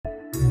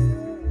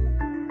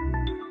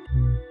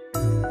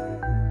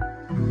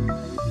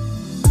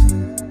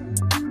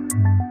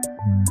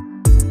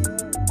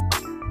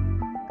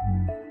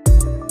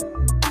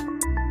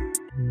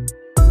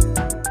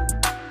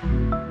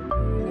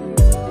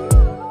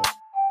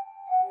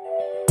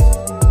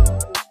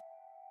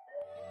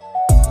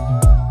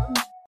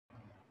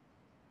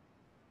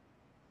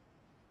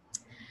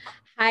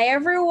Hi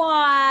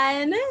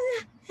everyone.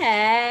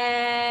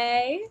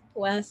 Hey,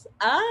 what's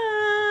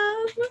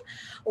up?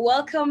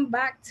 Welcome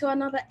back to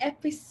another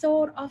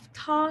episode of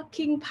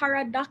Talking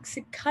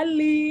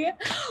Paradoxically.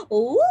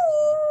 Ooh,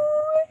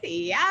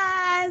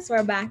 yes,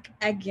 we're back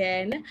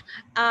again.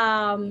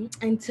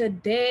 And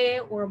today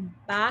we're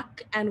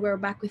back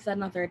with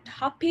another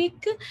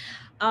topic.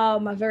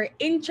 A very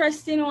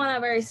interesting one, a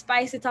very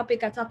spicy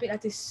topic, a topic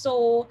that is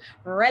so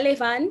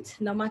relevant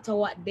no matter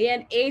what day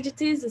and age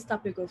it is. This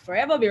topic will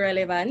forever be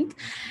relevant,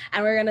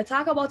 and we're going to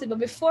talk about it. But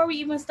before we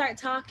even start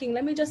talking,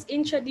 let me just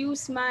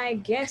introduce my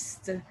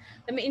guest.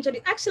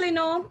 Actually,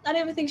 no, not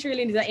everything she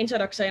really needs an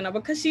introduction,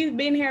 because she's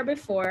been here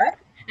before.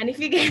 And if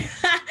you guys,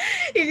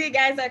 if you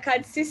guys are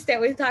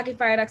consistent with Talking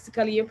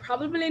Paradoxically, you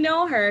probably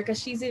know her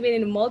because she's been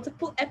in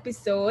multiple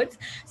episodes.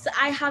 So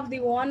I have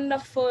the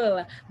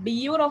wonderful,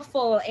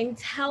 beautiful,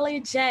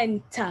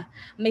 intelligent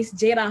Miss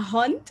Jada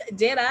Hunt.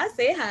 Jada,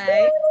 say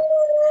hi.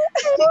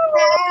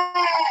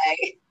 Hi.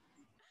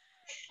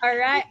 All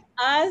right,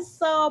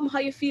 awesome. How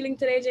you feeling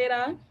today,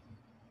 Jada?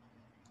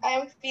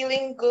 I'm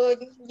feeling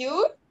good.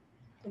 You?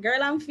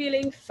 Girl, I'm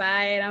feeling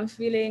fine. I'm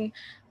feeling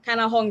kind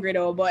of hungry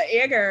though, but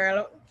yeah,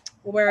 girl,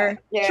 we're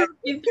Yeah.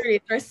 truthing through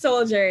it. We're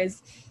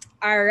soldiers.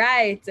 All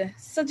right.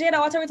 So Jada,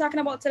 what are we talking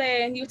about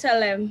today? You tell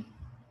them.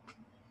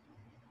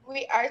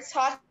 We are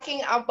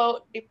talking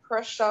about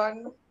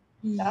depression.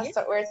 Yeah. That's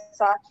what we're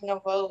talking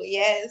about.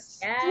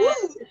 Yes. Yeah.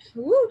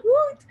 Woo. Woot,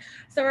 woot.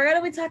 So we're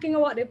gonna be talking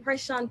about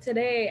depression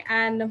today,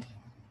 and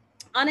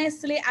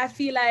honestly, I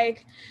feel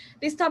like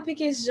this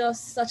topic is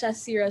just such a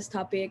serious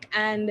topic,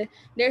 and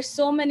there's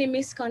so many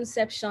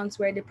misconceptions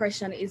where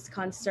depression is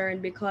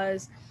concerned,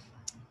 because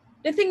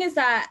the thing is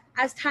that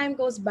as time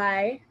goes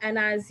by and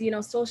as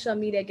social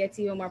media gets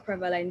even more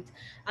prevalent,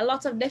 a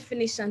lot of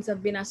definitions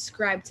have been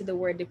ascribed to the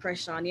word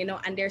depression,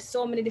 and there's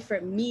so many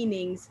different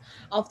meanings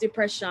of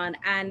depression,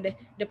 and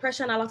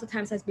depression a lot of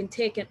times has been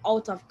taken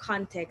out of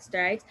context,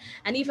 right?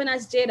 And even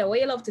as Jada, what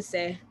you love to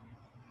say,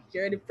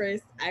 you're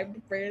depressed, I'm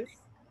depressed,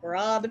 we're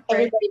all depressed.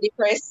 Everybody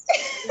depressed.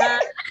 Yeah,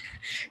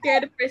 you're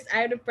depressed,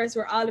 I'm depressed,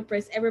 we're all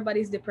depressed,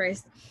 everybody's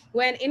depressed.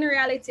 When in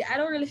reality, I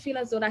don't really feel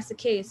as though that's the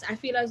case. I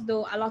feel as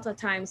though a lot of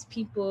times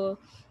people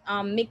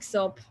mix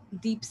up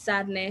deep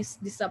sadness,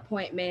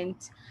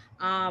 disappointment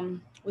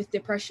with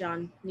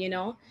depression.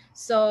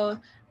 So,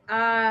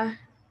 uh,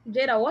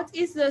 Jada, what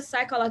is the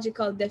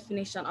psychological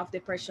definition of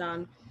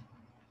depression?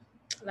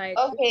 Like,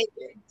 Okay.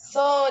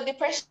 So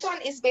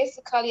depression is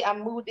basically a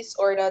mood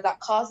disorder that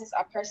causes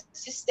a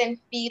persistent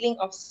feeling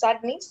of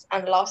sadness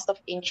and loss of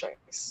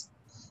interest.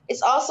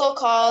 It's also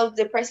called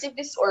depressive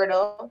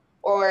disorder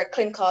or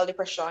clinical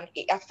depression.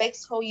 It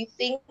affects how you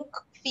think,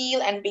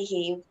 feel, and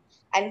behave,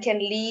 and can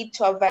lead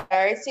to a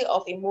variety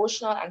of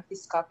emotional and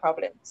physical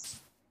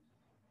problems.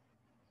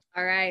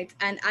 all right.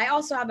 And I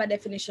also have a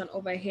definition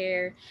over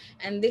here.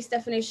 And this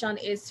definition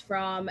is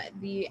from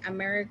the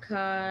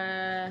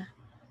American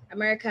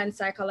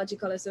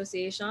Psychological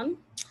Association.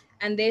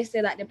 And they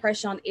say that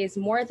depression is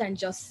more than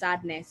just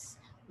sadness,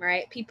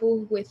 right?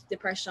 People with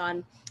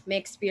depression may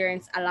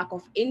experience a lack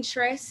of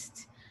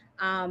interest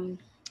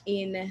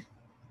in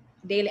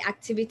daily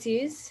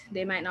activities.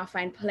 They might not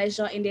find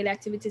pleasure in daily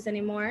activities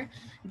anymore.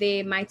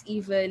 They might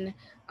even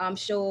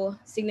show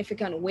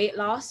significant weight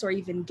loss or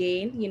even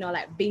gain,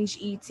 like binge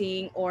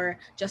eating or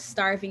just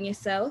starving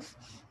yourself.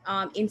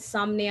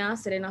 Insomnia,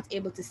 so they're not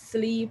able to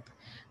sleep.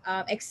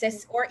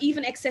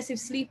 Excessive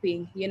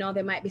sleeping.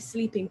 They might be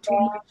sleeping too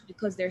much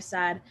because they're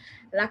sad.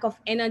 Lack of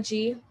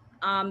energy,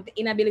 the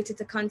inability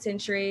to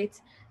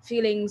concentrate,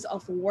 feelings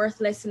of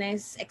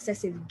worthlessness,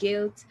 excessive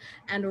guilt,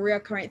 and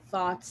recurrent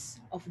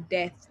thoughts of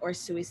death or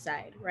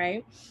suicide,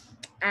 right?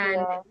 And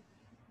Yeah.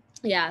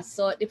 yeah,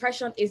 so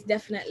depression is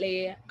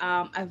definitely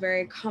a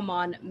very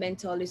common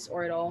mental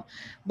disorder.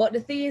 But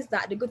the thing is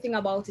that the good thing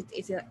about it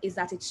is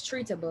that it's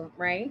treatable,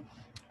 right?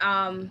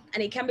 And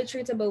it can be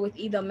treatable with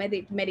either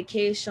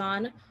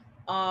medication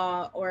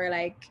or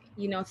like,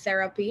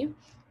 therapy.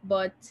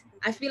 But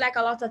I feel like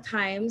a lot of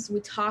times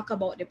we talk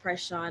about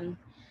depression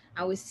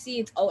and we see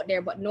it out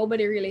there, but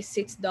nobody really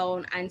sits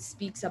down and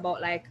speaks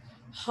about like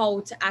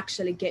how to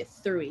actually get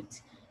through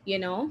it, you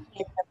know?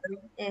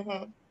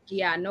 Mm-hmm.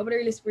 Yeah, nobody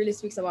really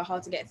speaks about how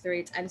to get through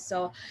it. And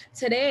so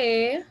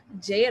today,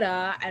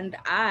 Jada and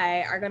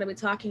I are going to be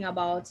talking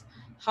about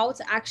how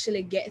to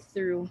actually get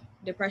through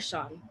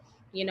depression,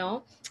 you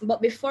know?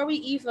 But before we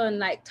even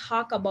like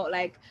talk about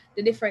like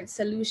the different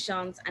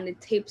solutions and the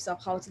tips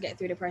of how to get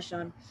through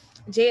depression,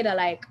 Jada,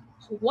 like,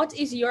 what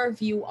is your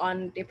view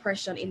on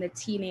depression in the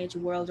teenage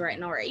world right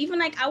now? Or even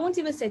like, I won't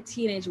even say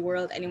teenage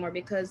world anymore,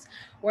 because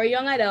we're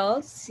young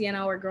adults,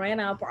 we're growing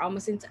up, we're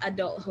almost into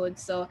adulthood.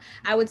 So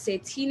I would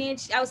say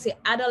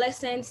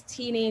adolescence,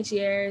 teenage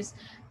years,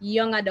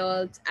 young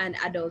adult, and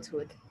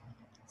adulthood.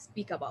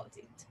 Speak about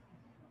it.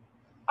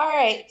 All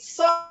right.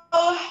 So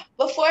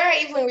before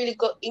I even really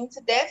go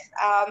into this,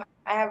 I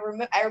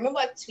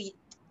remember a tweet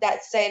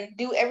that said,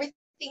 "Do everything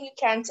you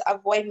can to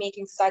avoid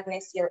making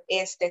sadness your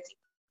aesthetic."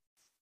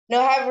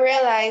 Now I've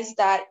realized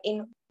that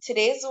in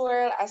today's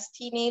world, as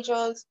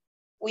teenagers,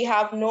 we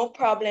have no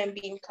problem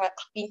being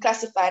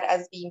classified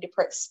as being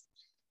depressed.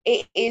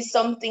 It is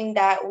something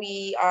that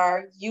we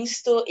are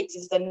used to. It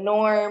is the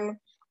norm.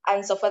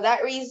 And so for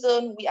that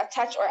reason, we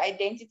attach our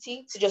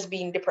identity to just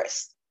being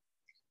depressed.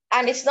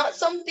 And it's not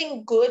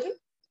something good.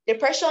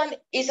 Depression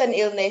is an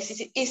illness,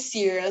 it is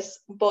serious,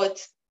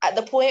 but at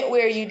the point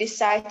where you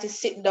decide to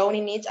sit down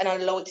in it and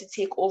allow it to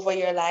take over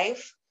your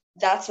life,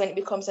 that's when it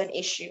becomes an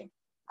issue.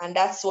 And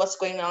that's what's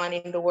going on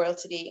in the world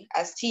today.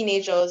 As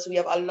teenagers, we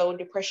have allowed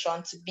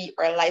depression to be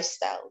our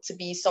lifestyle, to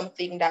be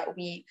something that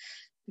we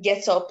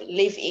get up,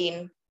 live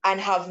in,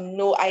 and have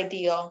no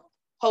idea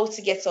how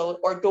to get out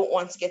or don't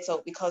want to get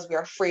out because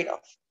we're afraid of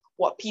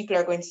what people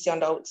are going to see on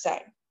the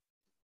outside.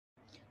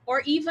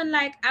 Or even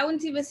like, I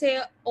wouldn't even say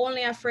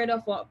only afraid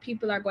of what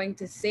people are going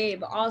to say,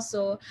 but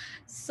also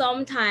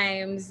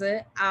sometimes,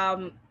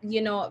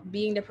 you know,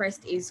 being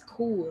depressed is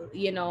cool,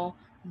 you know,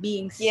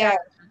 being sad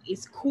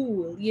is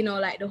cool, you know,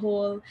 like the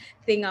whole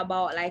thing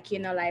about like, you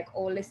know, like,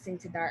 oh, listening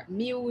to dark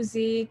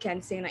music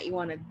and saying that you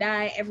want to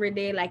die every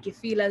day, like you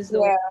feel as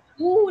though,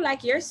 ooh,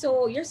 like you're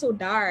so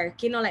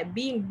dark, you know, like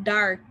being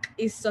dark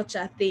is such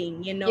a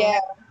thing, you know.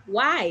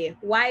 Why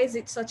is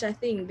it such a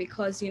thing?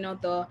 Because, you know,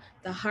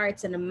 the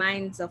hearts and the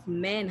minds of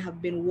men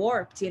have been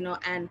warped, you know,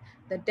 and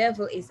the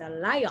devil is a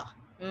liar.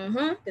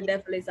 The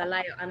devil is a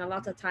liar. And a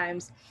lot of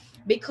times,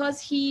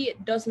 because he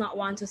does not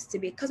want us to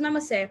be, because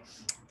mama say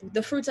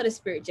the fruits of the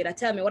spirit, Jada,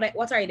 tell me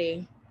what are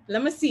they?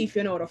 Let me see if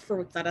you know the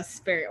fruits of the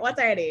spirit. What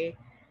are they?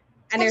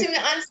 And putting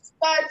the answers,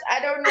 I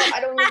don't know. I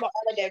don't remember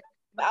all of them,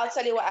 but I'll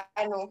tell you what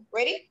I know.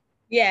 Ready?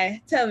 Yeah,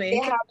 tell me. They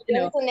have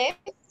gentleness.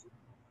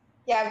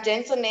 You have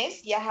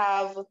gentleness. You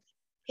have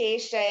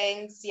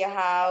patience. You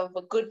have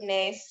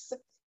goodness.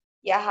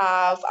 You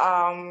have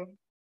oh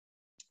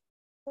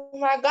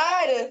my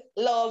God,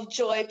 love,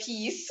 joy,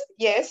 peace.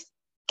 Yes,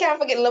 can't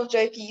forget love,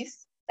 joy,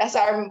 peace. That's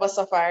what I remember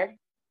so far.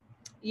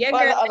 Yeah,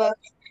 girl.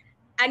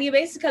 And you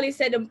basically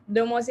said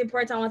the most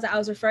important ones that I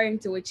was referring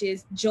to, which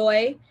is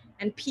joy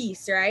and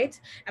peace, right?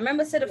 I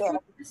remember said the fruit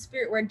of the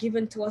spirit were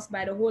given to us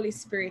by the Holy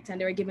Spirit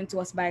and they were given to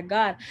us by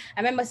God.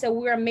 I remember said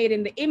we were made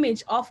in the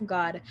image of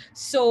God.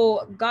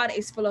 So God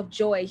is full of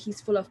joy,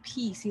 he's full of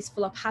peace, he's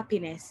full of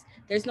happiness.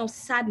 There's no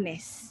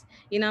sadness,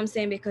 you know what I'm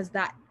saying? Because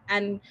that,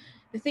 and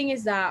the thing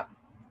is that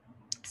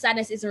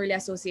sadness isn't really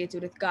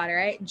associated with God,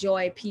 right?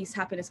 Joy, peace,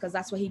 happiness, because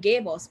that's what he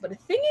gave us. But the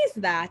thing is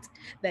that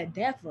the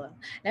devil,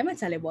 let me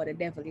tell you about the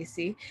devil, you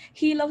see,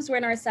 he loves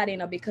when we're sad, you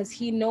know, because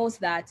he knows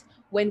that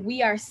when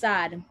we are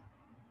sad,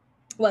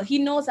 well, he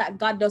knows that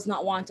God does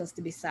not want us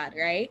to be sad,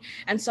 right?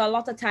 And so a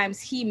lot of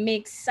times he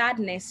makes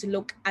sadness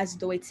look as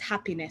though it's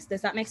happiness.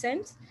 Does that make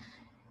sense?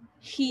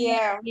 He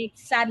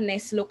makes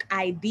sadness look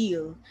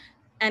ideal.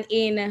 And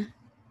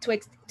to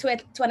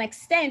an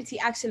extent, he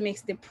actually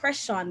makes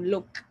depression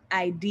look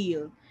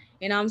ideal.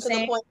 You know what I'm saying?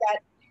 To the point that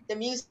the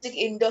music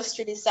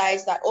industry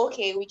decides that,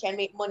 okay, we can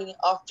make money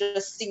off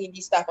just singing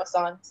these type of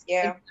songs.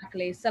 Yeah,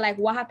 exactly. So like,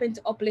 what happened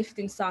to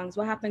uplifting songs?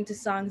 What happened to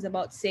songs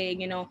about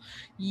saying, you know,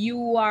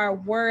 you are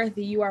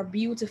worthy, you are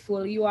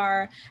beautiful, you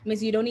are,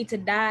 means you don't need to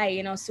die,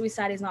 you know,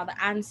 suicide is not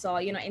the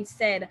answer, you know.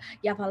 Instead,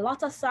 you have a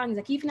lot of songs,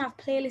 like even have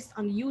playlists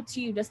on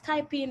YouTube. Just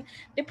type in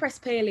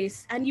depressed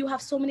playlist and you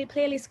have so many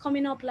playlists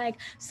coming up, like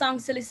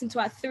songs to listen to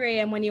at 3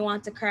 a.m. when you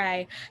want to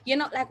cry. You're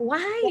not like,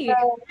 why?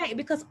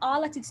 Because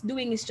all that it's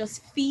doing is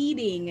just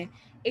feeding.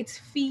 It's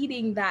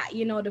feeding that,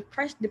 you know,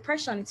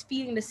 depression. It's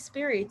feeding the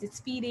spirit. It's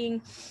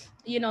feeding,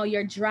 you know,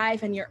 your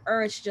drive and your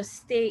urge just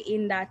stay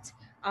in that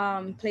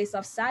place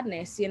of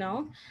sadness, you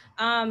know.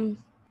 And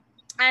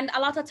a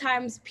lot of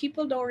times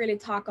people don't really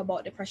talk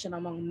about depression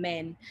among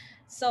men.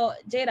 So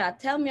Jada,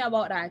 tell me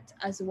about that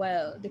as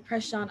well,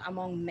 depression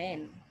among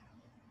men.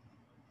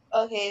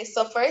 Okay,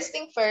 so first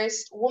thing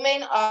first,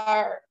 women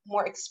are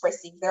more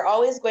expressive. They're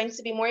always going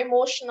to be more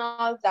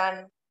emotional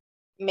than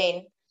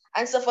men.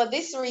 And so for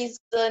this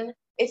reason,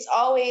 it's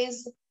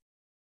always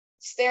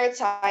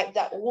stereotyped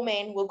that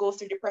women will go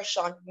through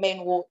depression,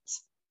 men won't,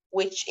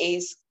 which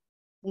is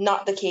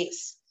not the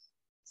case.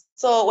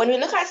 So when we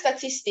look at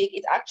statistic,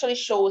 it actually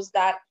shows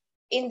that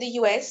in the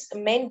US,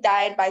 men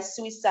died by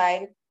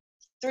suicide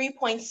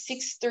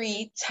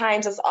 3.63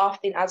 times as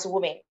often as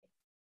women.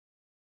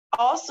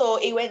 Also,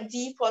 it went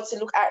deeper to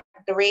look at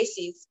the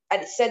races,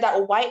 and it said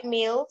that white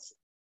males,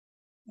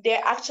 they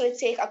actually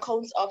take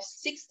account of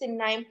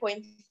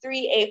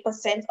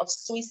 69.38% of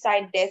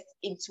suicide deaths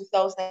in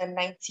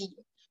 2019,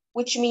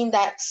 which means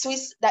that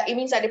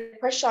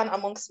depression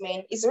amongst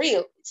men is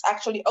real. It's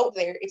actually out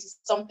there. It's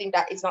something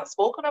that is not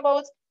spoken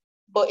about,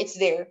 but it's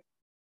there.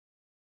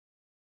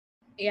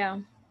 Yeah,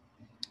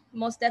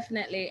 most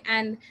definitely.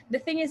 And the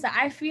thing is that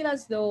I feel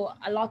as though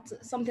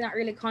something that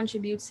really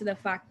contributes to the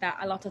fact that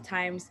a lot of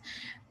times,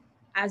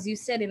 as you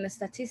said in the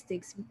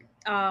statistics,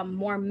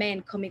 more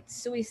men commit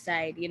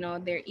suicide. You know,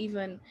 they're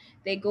in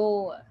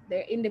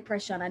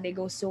depression and they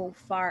go so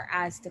far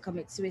as to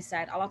commit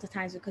suicide a lot of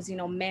times because, you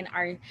know, men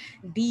are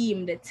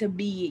deemed to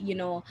be, you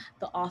know,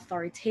 the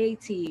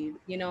authoritative,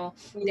 you know,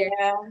 they're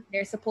Yeah.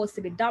 they're supposed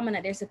to be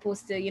dominant, they're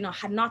supposed to, you know,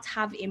 not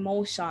have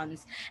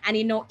emotions. And,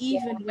 you know,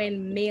 even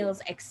when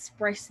males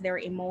express their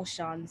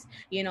emotions,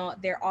 you know,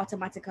 they're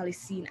automatically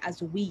seen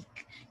as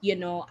weak, you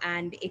know,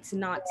 and it's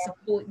not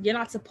supposed, you're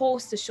not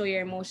supposed to show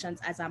your emotions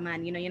as a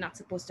man, you know, you're not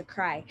supposed to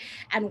cry.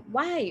 And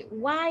why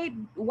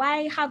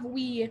have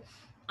we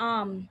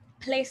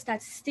placed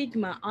that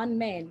stigma on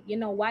men? You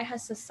know, why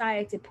has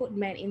society put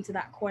men into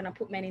that corner,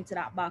 put men into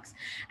that box?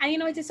 And, you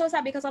know, it is so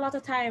sad because a lot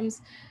of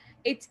times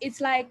it's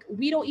like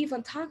we don't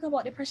even talk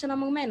about depression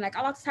among men. Like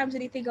a lot of times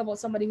when you think about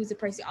somebody who's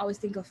depressed, you always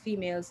think of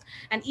females.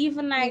 And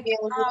even like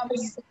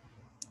Females.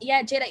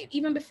 yeah, Jada,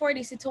 even before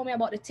this, you told me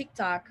about the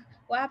TikTok.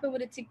 What happened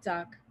with the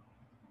TikTok?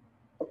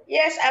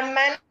 Yes, a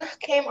man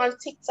came on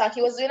TikTok.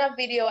 He was doing a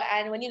video,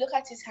 and when you look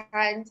at his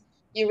hand,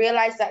 you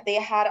realize that they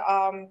had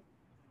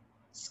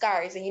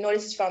scars, and you know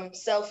this is from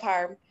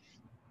self-harm.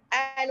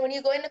 And when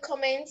you go in the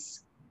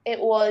comments, it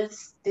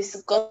was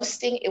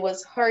disgusting. It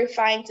was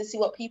horrifying to see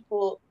what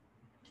people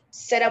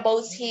said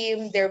about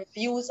him, their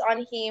views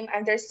on him,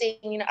 and they're saying,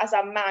 you know, as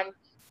a man,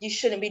 you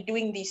shouldn't be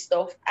doing this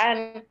stuff.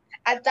 And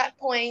at that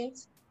point,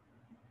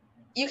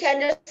 you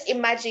can just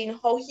imagine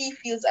how he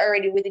feels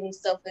already within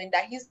himself, knowing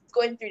that he's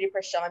going through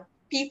depression.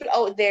 People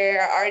out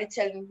there are already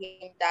telling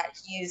him that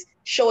he's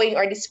showing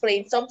or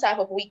displaying some type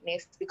of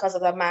weakness because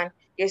of a man.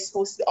 You're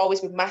supposed to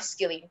always be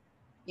masculine.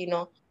 You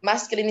know,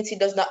 masculinity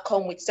does not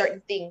come with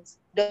certain things.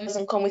 It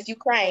doesn't come with you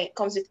crying. It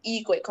comes with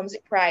ego. It comes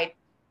with pride.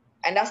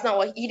 And that's not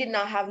what he did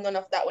not have none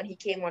of that when he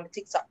came on the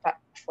TikTok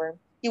platform.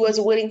 He was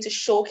willing to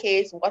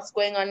showcase what's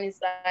going on in his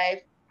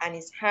life and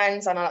his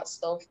hands and all that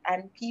stuff.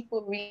 And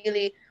people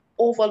really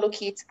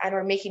overlook it and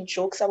are making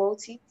jokes about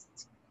it.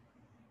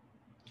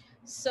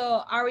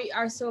 So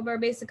we're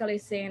basically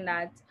saying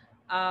that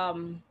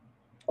um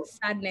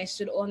sadness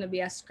should only be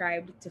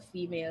ascribed to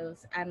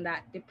females and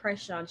that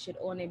depression should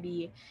only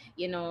be,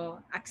 you know,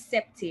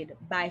 accepted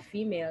by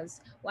females.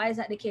 Why is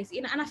that the case?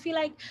 You know, and I feel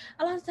like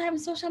a lot of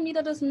times social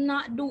media does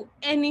not do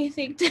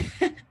anything to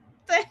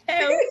to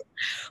help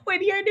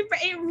when you're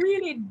different. It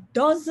really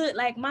doesn't.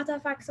 Like, matter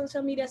of fact,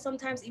 social media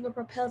sometimes even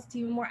propels it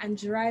even more and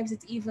drives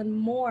it even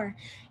more,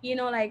 you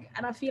know. Like,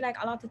 and I feel like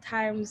a lot of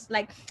times,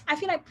 like, I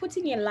feel like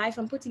putting your life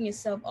and putting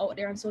yourself out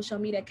there on social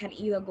media can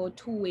either go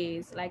two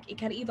ways. Like, it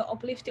can either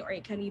uplift you or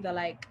it can either,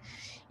 like,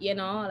 you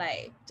know,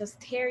 like just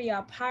tear you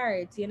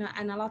apart, you know.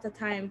 And a lot of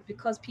times,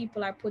 because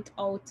people are put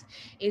out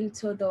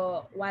into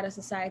the wider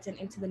society and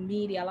into the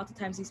media, a lot of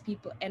times these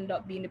people end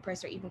up being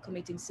depressed or even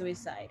committing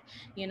suicide,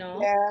 you know.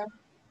 Yeah,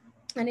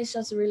 And it's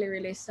just really,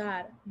 really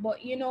sad.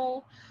 But, you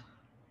know,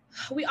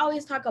 we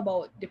always talk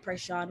about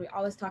depression, we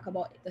always talk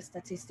about the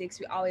statistics,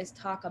 we always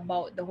talk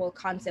about the whole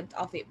concept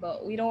of it,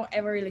 but we don't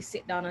ever really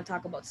sit down and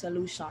talk about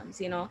solutions,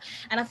 you know.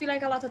 And I feel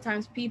like a lot of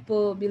times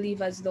people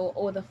believe as though,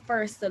 oh, the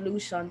first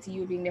solution to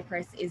you being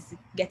depressed is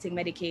getting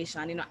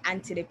medication, you know,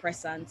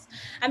 antidepressants.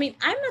 I mean,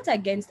 I'm not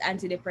against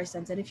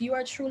antidepressants, and if you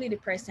are truly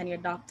depressed and your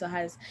doctor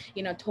has,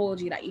 you know,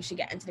 told you that you should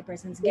get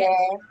antidepressants, get them.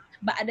 yeah.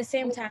 But at the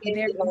same time, Yes,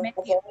 there it are was.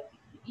 many,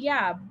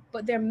 yeah,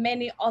 but there are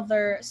many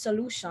other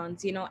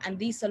solutions, you know, and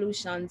these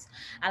solutions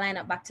align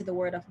up back to the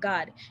word of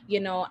God, you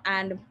know.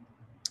 And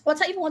what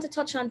I even want to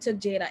touch on to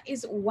Jada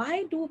is,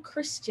 why do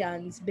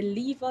Christians,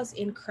 believers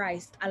in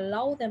Christ,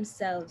 allow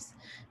themselves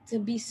to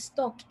be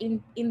stuck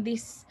in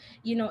this,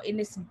 you know, in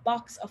this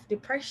box of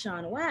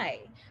depression? Why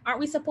aren't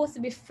we supposed to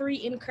be free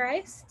in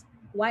Christ?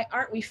 Why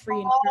aren't we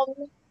free in Christ?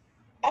 Um,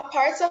 a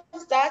part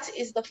of that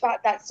is the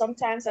fact that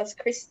sometimes as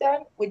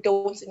Christian, we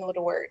don't know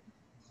the word.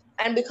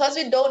 And because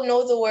we don't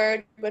know the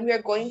word, when we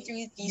are going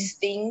through these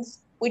things,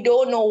 we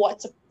don't know what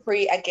to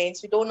pray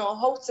against. We don't know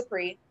how to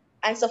pray.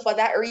 And so for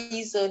that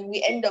reason,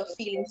 we end up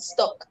feeling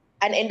stuck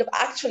and end up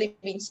actually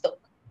being stuck.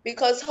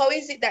 Because how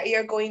is it that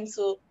you're going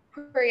to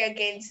pray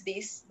against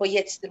this, but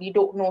yet still you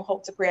don't know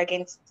how to pray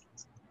against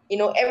it? You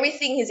know,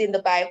 everything is in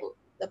the Bible.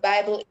 The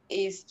Bible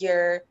is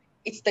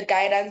it's the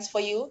guidance for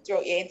you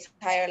throughout your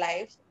entire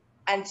life.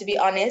 And to be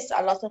honest,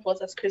 a lot of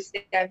us as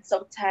Christians,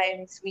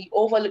 sometimes we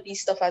overlook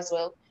these stuff as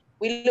well.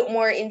 We look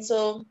more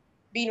into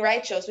being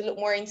righteous. We look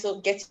more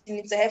into getting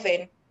into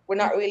heaven. We're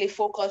not really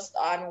focused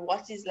on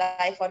what is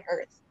life on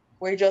earth.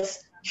 We're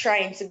just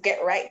trying to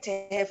get right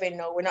to heaven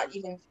now. We're not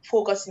even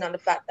focusing on the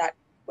fact that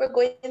we're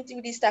going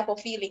through these type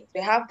of feelings.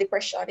 We have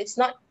depression. It's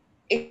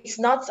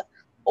not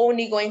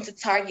only going to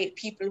target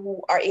people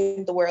who are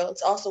in the world,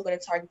 it's also going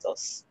to target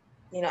us.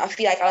 You know, I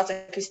feel like a lot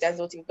of Christians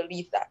don't even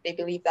believe that. They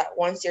believe that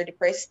once you're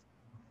depressed,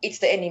 it's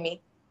the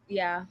enemy.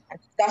 Yeah. And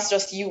that's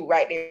just you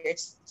right there.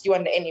 It's you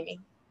and the enemy.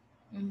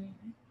 Mhm.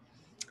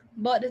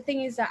 But the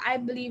thing is that I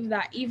believe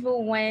that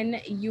even when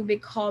you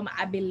become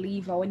a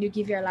believer, when you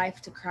give your life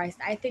to Christ,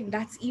 I think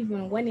that's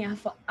even when you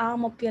have to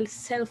arm up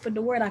yourself with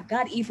the word of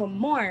God even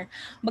more.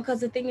 Because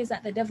the thing is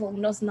that the devil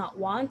does not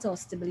want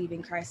us to believe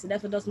in Christ. The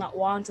devil does not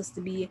want us to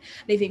be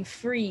living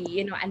free,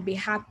 and be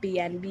happy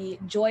and be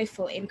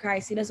joyful in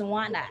Christ. He doesn't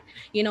want that.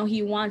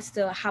 He wants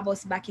to have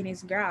us back in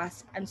his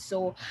grasp. And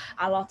so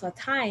a lot of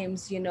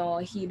times,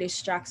 he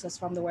distracts us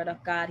from the word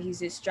of God. He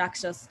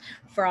distracts us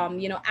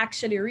from,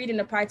 actually reading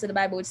the parts of the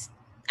Bible which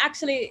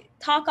actually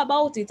talk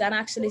about it and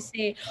actually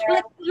say,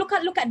 like, look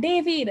at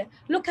David.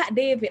 Look at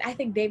David. I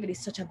think David is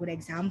such a good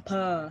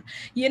example.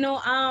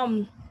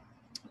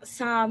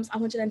 Psalms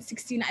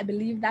 116, I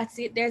believe that's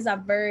it. There's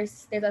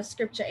a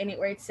scripture in it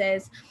where it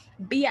says,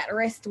 "Be at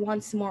rest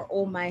once more,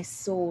 oh my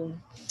soul."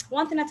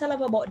 One thing that I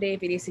love about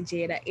David is,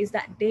 Jada, is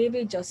that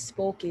David just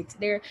spoke it.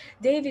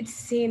 David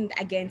sinned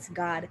against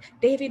God.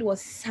 David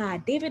was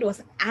sad. David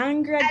was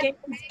angry against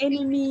his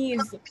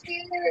enemies.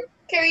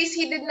 Caris,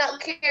 he did not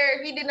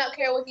care. He did not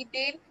care what he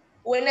did.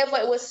 Whenever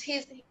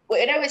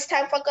it's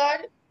time for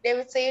God, they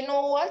would say, you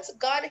know what?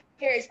 God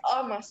hears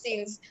all my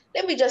sins.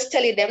 Let me just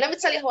tell you them. Let me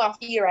tell you how I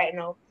feel right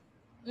now.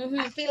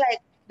 I feel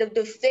like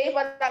the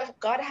favor that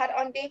God had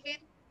on David,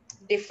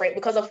 different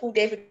because of who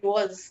David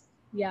was.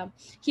 Yeah,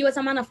 he was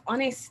a man of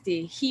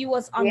honesty. He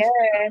was Yeah.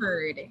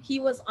 unfiltered.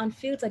 He was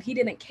unfiltered. He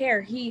didn't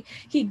care. He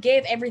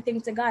gave everything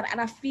to God. And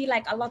I feel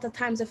like a lot of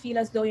times I feel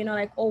as though,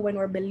 like, oh, when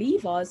we're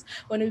believers,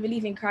 when we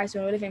believe in Christ,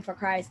 when we're living for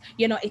Christ,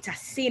 it's a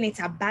sin.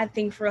 It's a bad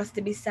thing for us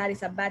to be sad.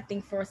 It's a bad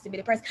thing for us to be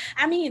depressed.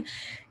 I mean,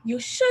 you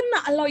should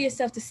not allow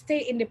yourself to stay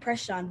in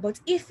depression. But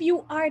if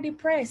you are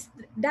depressed,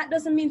 that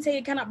doesn't mean say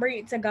you cannot bring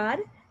it to God.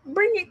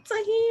 Bring it to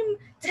him.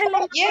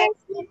 Tell him. Yes,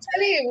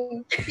 tell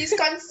him. He's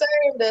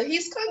concerned.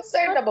 He's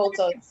concerned about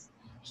us.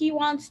 He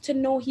wants to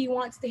know, he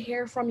wants to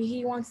hear from you,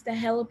 he wants to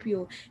help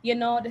you.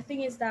 The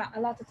thing is that a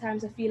lot of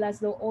times I feel as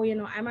though, oh,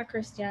 I'm a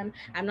Christian,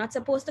 I'm not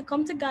supposed to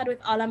come to God with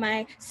all of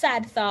my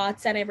sad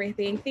thoughts and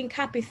everything, think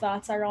happy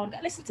thoughts around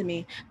God. Listen to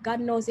me, God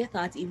knows your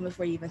thoughts even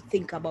before you even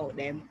think about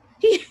them.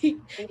 He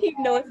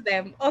knows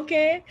them,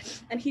 okay?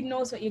 And he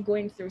knows what you're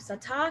going through. So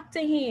talk to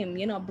him,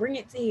 bring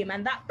it to him.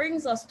 And that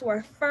brings us to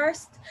our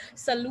first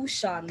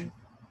solution,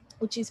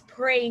 which is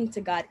praying to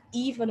God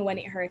even when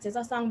it hurts. There's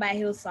a song by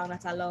Hillsong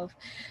that I love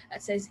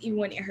that says, even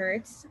when it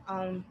hurts,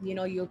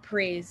 you'll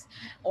praise.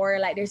 Or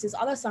like there's this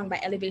other song by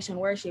Elevation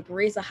Worship,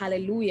 Raise a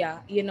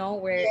Hallelujah,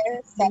 where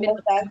Yes, the I middle love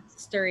of that. the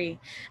mystery.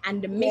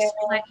 And the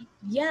mystery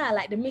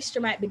like the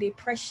mystery might be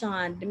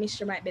depression, the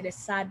mystery might be the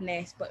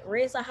sadness, but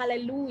raise a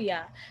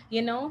hallelujah,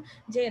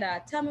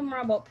 Jada, tell me more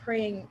about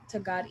praying to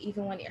God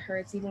even when it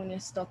hurts, even when you're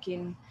stuck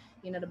in,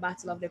 the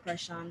battle of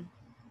depression.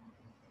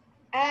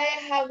 I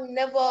have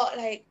never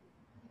like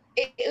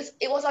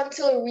it was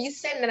until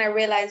recent that I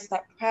realized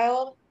that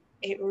prayer,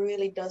 it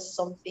really does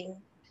something.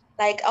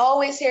 Like I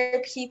always hear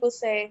people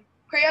say,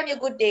 pray on your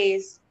good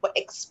days, but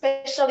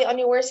especially on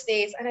your worst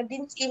days. And I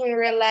didn't even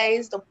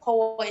realize the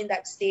power in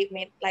that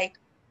statement. Like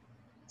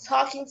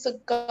talking to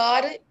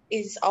God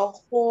is a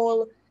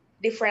whole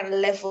different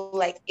level.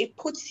 Like it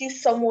puts you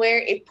somewhere,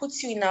 it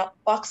puts you in a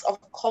box of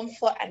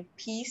comfort and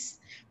peace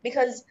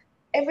because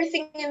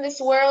everything in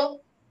this world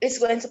is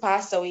going to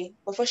pass away.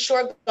 But for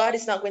sure, God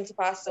is not going to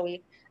pass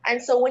away. And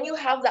so when you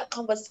have that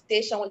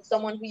conversation with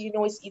someone who you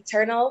know is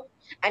eternal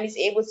and is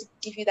able to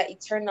give you that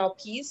eternal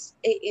peace,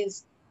 it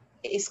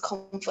is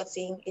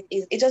comforting.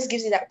 It just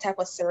gives you that type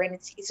of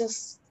serenity. It's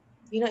just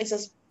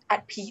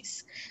at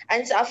peace.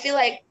 And so I feel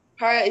like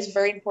prayer is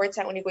very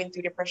important when you're going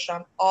through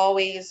depression.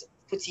 Always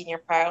put in your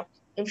prayer.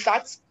 In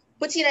fact,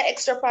 put in an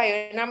extra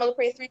prayer. You normally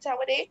pray 3 times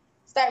a day.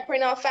 Start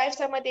praying out 5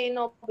 times a day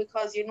now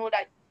because you know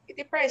that you're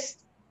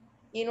depressed.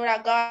 You know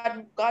that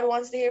God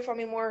wants to hear from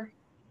you more.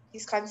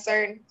 He's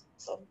concerned.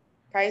 So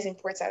prayer is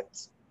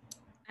important.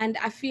 And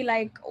I feel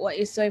like what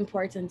is so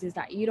important is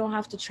that you don't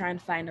have to try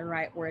and find the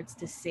right words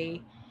to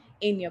say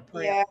in your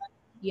prayer.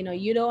 Yeah.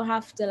 You don't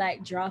have to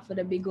like draw for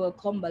the big old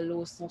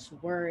such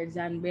words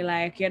and be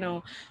like, you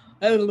don't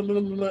have to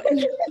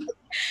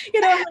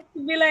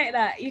be like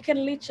that. You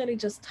can literally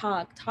just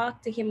talk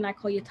to him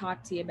like how you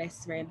talk to your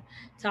best friend.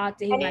 Talk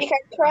to him And like you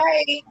can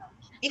cry.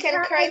 You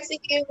can cry to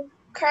him.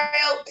 Cry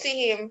out to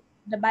him.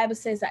 the Bible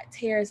says that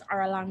tears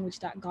are a language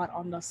that God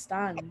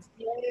understands.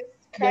 Yes. Your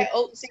Cry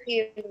out to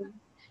him.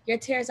 Your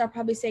tears are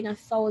probably saying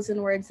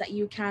 1,000 words that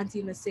you can't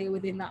even say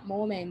within that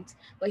moment,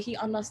 but he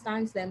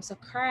understands them. So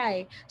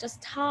cry,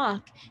 just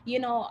talk,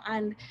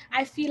 and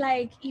I feel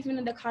like even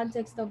in the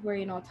context of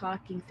where,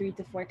 talking 3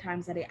 to 4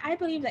 times a day, I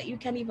believe that you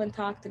can even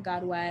talk to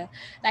God while,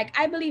 like,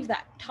 I believe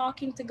that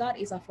talking to God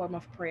is a form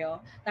of prayer.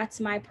 That's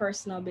my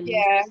personal belief.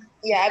 Yeah.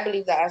 Yeah, I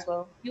believe that as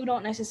well. You don't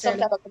Some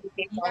necessarily, type of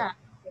communication.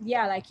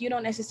 yeah, like you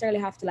don't necessarily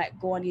have to like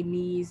go on your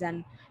knees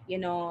and You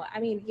know, I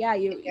mean, yeah,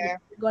 you're Yeah.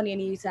 going to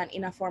use that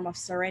in a form of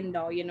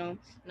surrender, you know,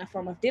 in a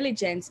form of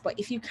diligence. But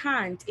if you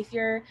can't, if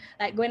you're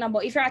like going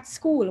about, if you're at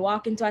school,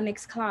 walk into our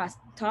next class,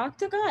 talk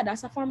to God.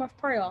 That's a form of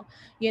prayer,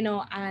 you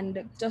know,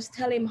 and just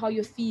tell him how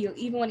you feel.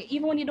 Even when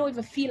you don't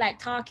even feel like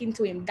talking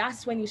to him,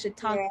 that's when you should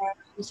talk. Yeah.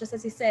 It's just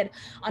as he said,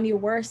 on your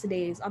worst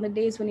days, on the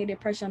days when your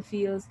depression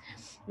feels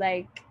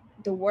like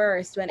the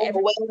worst, when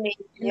every Overwhelming.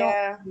 you know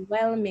Yeah.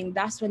 overwhelming,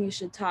 that's when you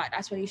should talk.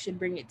 That's when you should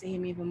bring it to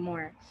him even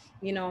more,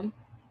 you know.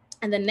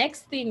 And the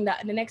next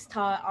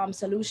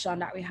solution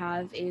that we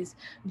have is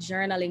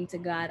journaling to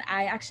God.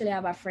 I actually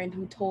have a friend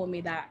who told me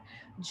that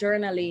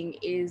journaling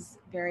is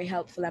very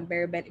helpful and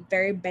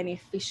very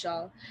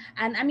beneficial.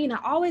 And I mean, I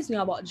always knew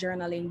about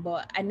journaling,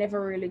 but I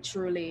never really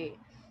truly,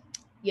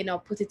 you know,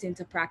 put it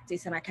into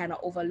practice, and I kind of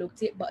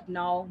overlooked it. But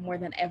now more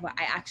than ever,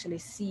 I actually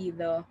see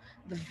the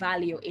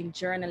value in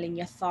journaling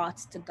your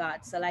thoughts to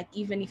God. So like,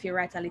 even if you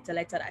write a little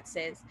letter that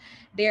says,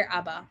 "Dear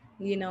Abba,"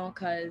 you know,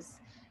 because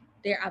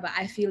 "Dear Abba,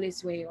 I feel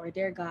this way," or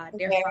 "Dear God,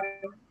 dear Father,"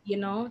 Yeah. you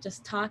know,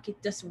 just talk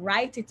it, just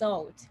write it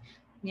out,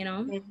 you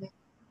know. Mhm.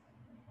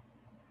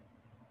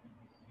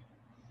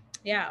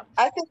 Yeah.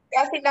 I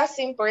think that's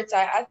important.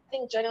 I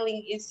think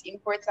journaling is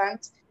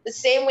important. The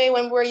same way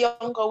when we were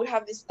younger, we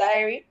have this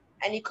diary,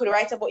 and you could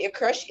write about your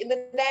crush in the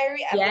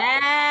diary and look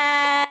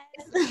Yes.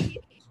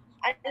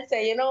 and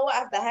say, you know what, I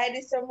have to hide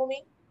this from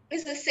mommy.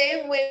 It's the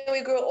same way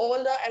we grow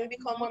older and we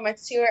become more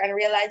mature and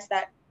realize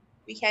that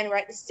we can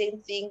write the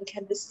same thing, we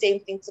can do the same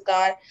thing to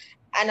God.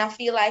 And I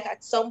feel like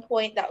at some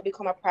point that will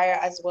become a prayer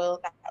as well,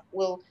 that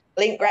will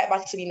link right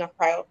back to being a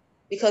prayer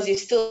because you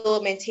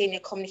still maintain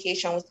your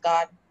communication with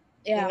God,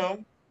 you Yeah,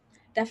 know?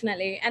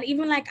 definitely. And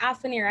even like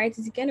after you write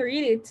it, you can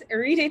read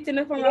it in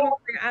the form of a Yeah.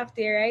 prayer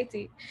after you write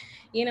it.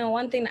 You know,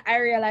 one thing that I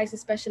realized,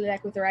 especially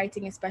like with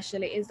writing,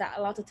 especially, is that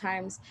a lot of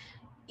times,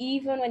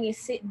 even when you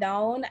sit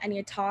down and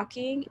you're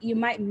talking, you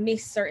might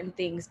miss certain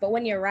things. But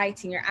when you're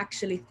writing, you're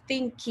actually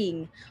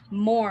thinking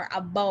more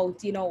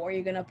about, you know, or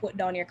you're gonna put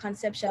down your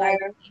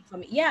conceptualization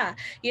from it. Yeah,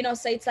 you know,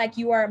 so it's like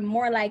you are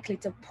more likely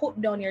to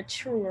put down your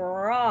true,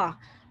 raw,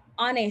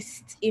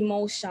 honest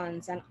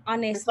emotions and And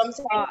honest sometimes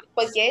you thoughts.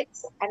 forget,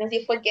 and if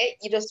you forget,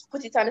 you just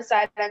put it on the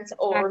side and say,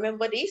 oh,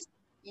 remember this?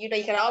 You know,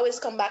 you can always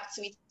come back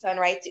to it and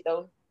write it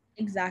down.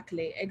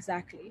 Exactly,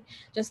 exactly.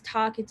 Just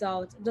talk it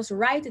out, just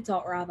write it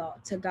out rather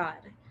to God.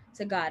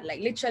 To God. Like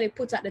literally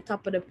put at the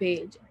top of the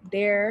page,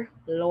 "Dear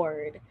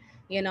Lord,"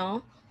 you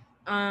know?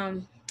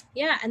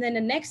 Yeah, and then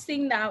the next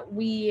thing that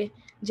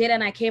Jada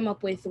and I came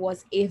up with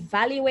was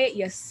evaluate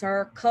your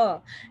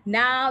circle.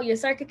 Now your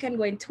circle can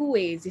go in two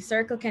ways. Your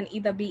circle can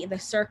either be the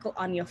circle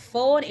on your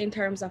phone in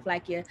terms of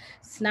like your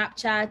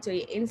Snapchat or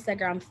your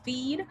Instagram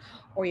feed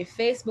or your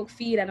Facebook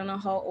feed. I don't know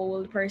how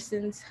old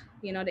persons,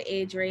 you know, the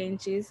age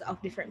ranges of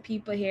different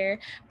people here,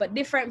 but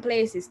different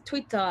places: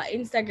 Twitter,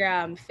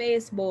 Instagram,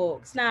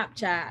 Facebook,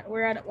 Snapchat.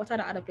 What are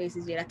the other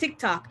places here?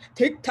 TikTok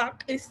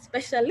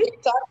especially.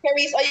 TikTok,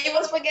 Paris, oh, you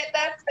must forget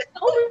that.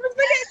 Oh, we must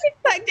forget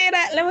TikTok,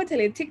 Jada. Let me tell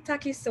you,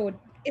 TikTok is so,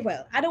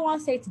 well, I don't want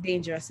to say it's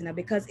dangerous, you know,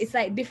 because it's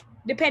like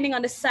depending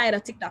on the side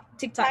of TikTok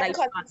that Time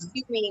you're on.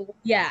 consuming.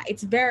 Yeah,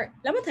 it's very,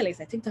 let me tell you,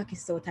 TikTok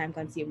is so time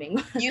consuming.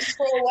 You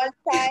scroll one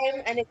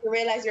time and then you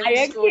realize you're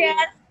I scrolling.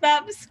 can't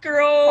stop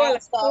scroll.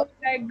 Can't stop. Oh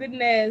my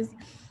goodness.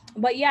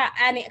 But yeah,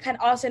 and it can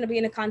also be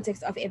in the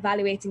context of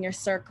evaluating your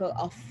circle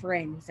of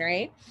friends,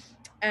 right?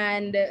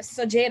 And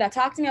so Jada,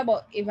 talk to me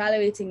about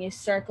evaluating your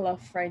circle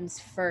of friends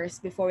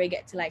first before we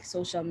get to like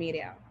social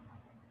media.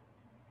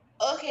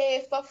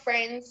 Okay, for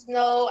friends,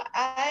 no,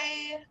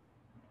 I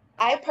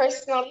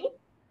personally,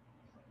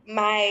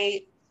 my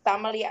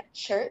family at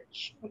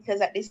church,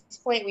 because at this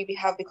point we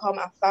have become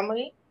a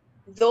family,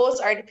 those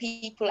are the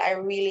people I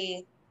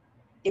really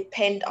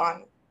depend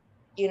on,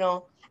 you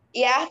know.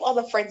 Yeah, I have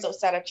other friends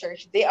outside of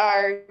church. They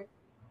are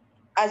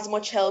as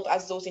much help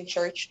as those in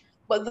church.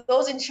 But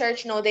those in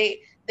church, no, they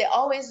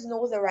always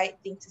know the right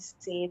thing to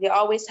say. They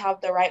always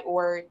have the right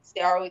words.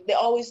 They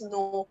always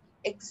know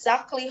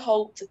exactly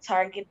how to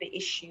target the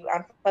issue.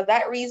 And for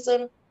that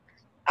reason,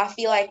 I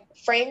feel like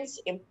friends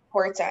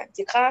important.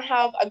 You can't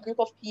have a group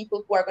of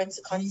people who are going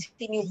to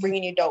continue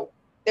bringing you down.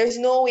 There's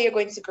no way you're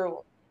going to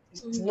grow.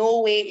 There's Mm-hmm.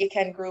 no way you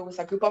can grow with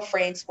a group of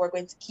friends who are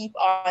going to keep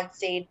on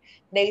saying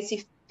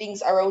negative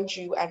things around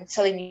you and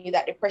telling you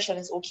that depression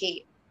is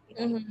okay. You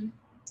know, Mm-hmm.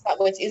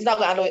 it's not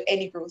going to allow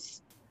any growth.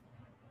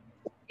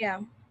 Yeah.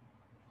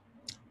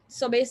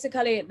 So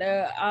basically,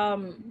 the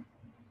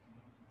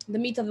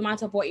meat of the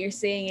matter of what you're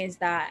saying is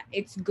that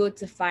it's good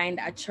to find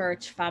a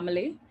church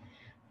family.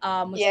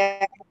 With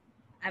Yeah,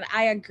 And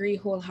I agree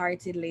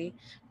wholeheartedly,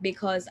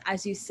 because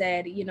as you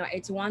said, you know,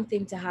 it's one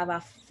thing to have a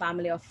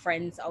family of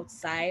friends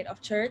outside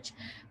of church,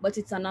 but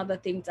it's another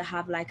thing to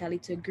have like a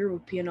little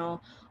group, you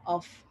know,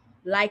 of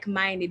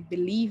like-minded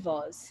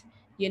believers,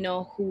 you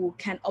know, who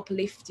can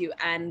uplift you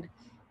and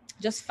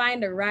just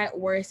find the right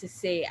words to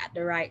say at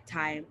the right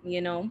time,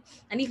 you know,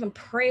 and even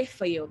pray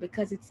for you,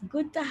 because it's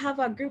good to have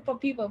a group of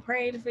people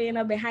praying for you, you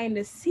know, behind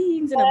the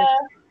scenes, you know.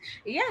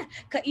 yeah, Yeah,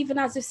 'cause even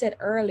as you said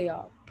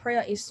earlier,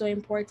 prayer is so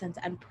important,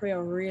 and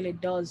prayer really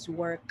does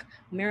work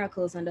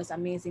miracles and does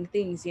amazing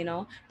things.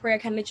 Prayer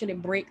can literally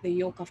break the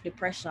yoke of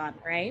depression,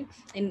 right?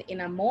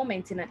 In a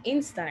moment, in an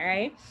instant,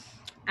 right?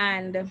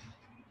 And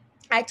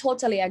I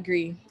totally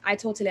agree. I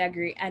totally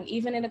agree. And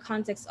even in the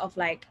context of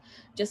like,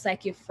 just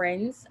like your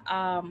friends,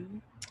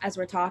 as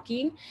we're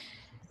talking,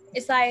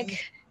 it's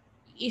like,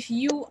 if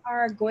you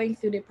are going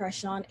through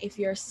depression, if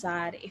you're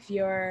sad, if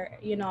you're,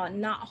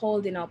 not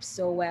holding up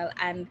so well,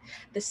 and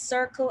the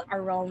circle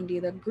around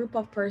you, the group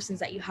of persons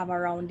that you have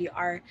around you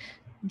are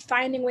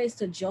finding ways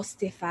to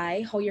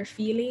justify how you're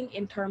feeling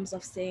in terms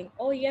of saying,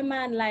 oh yeah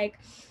man, like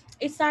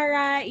it's all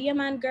right, yeah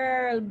man,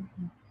 girl,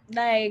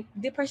 like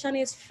depression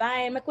is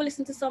fine, I could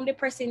listen to some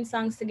depressing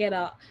songs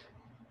together.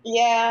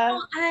 Yeah.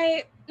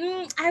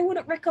 I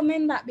wouldn't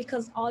recommend that,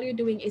 because all you're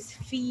doing is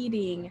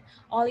feeding.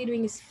 All you're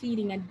doing is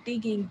feeding and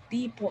digging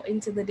deeper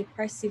into the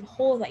depressive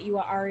hole that you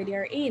are already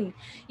are in.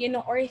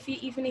 Or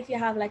even if you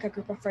have like a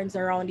group of friends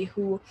around you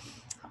who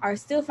are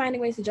still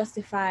finding ways to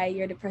justify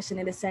your depression,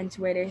 in the sense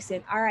where they're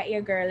saying, all right, yeah,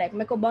 girl, like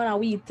make a bun of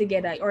weed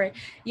together, or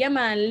yeah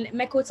man,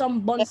 make out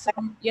some bun,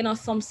 some,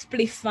 some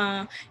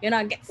spliff,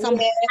 get some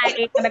Yeah. high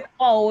in the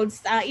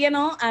clouds,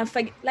 and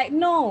forget, like,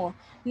 no,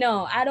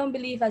 I don't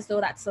believe as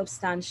though that's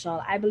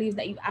substantial. I believe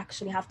that you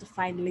actually have to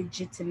find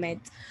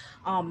legitimate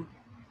um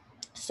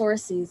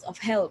sources of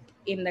help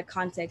in the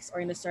context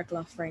or in the circle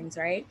of friends,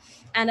 right?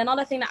 And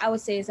another thing that I would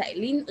say is that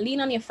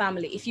lean on your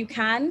family if you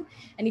can,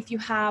 and if you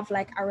have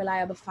like a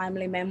reliable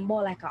family member,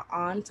 like an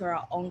aunt or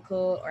an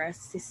uncle or a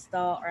sister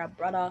or a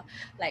brother,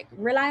 like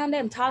rely on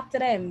them, talk to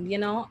them,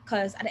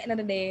 because at the end of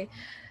the day,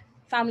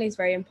 family is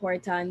very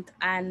important.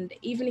 And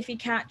even if you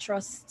can't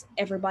trust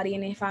everybody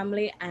in your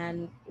family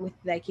and with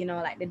like,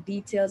 like the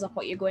details of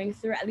what you're going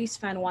through, at least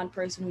find one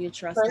person who you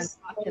trust and First,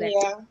 talk to them.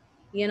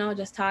 yeah.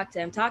 Just talk to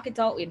them, talk it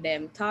out with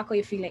them, talk how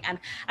you're feeling. And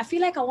I feel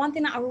like one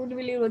thing that I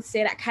really would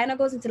say that kind of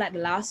goes into like the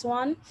last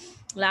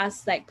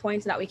like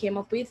point that we came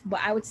up with,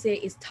 but I would say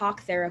is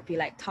talk therapy.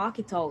 Like talk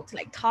it out,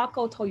 like talk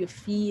out how you're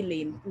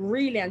feeling,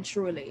 really and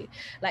truly.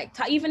 Like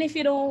even if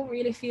you don't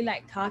really feel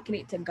like talking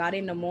it to God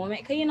in the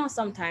moment, because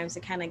sometimes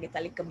you kind of get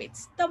a little bit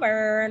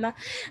stubborn. I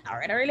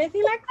don't really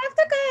feel like talk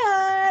to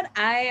God.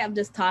 I am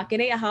just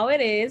talking it how it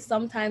is.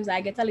 Sometimes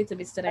I get a little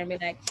bit stubborn and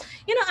be like,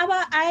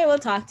 I will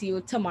talk to you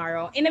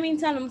tomorrow. In the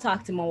meantime, I'm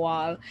talking to my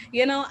wall. I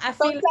feel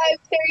Sometimes,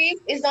 Terry,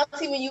 it's not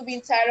even you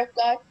being tired of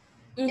God.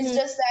 It's mm-hmm.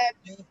 just that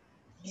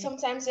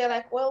sometimes you're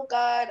like, well,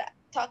 God, I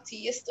talked to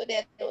you yesterday,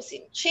 I don't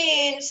seem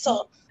change,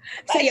 so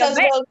So might you're as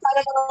vexed, well kind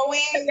of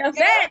away, you're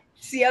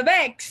vexed, you're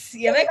vexed,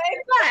 you're So vexed.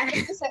 like,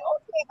 you say,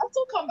 okay, I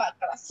still come back,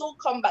 God, I still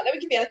come back. Let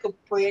me give you like a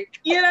break.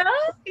 And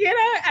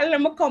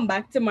I'm gonna come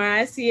back tomorrow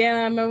and see, and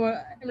I'm like,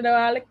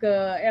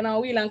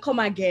 we'll and come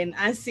again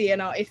and see,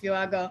 if you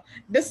are gonna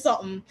do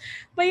something.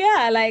 But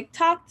yeah, like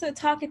talk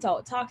it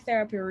out. Talk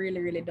therapy really,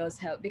 really does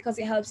help, because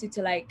it helps you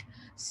to like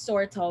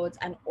sort out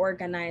and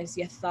organize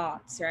your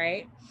thoughts,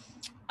 right?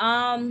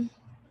 Um,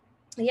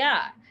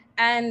 yeah.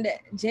 And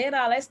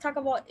Jada, let's talk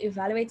about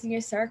evaluating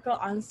your circle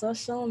on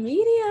social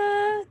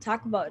media.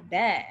 Talk about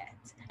that.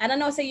 And I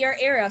know, say your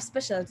area of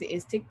specialty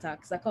is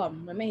TikTok, so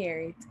come, let me hear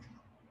it.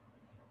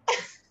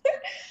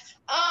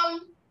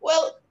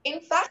 Well,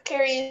 in fact,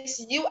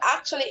 Caris, you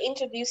actually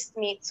introduced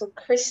me to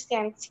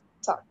Christian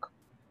TikTok.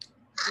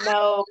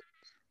 Now,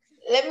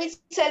 let me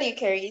tell you,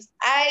 Caris,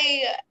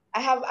 I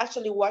have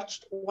actually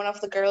watched one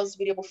of the girls'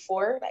 video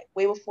before, like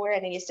way before,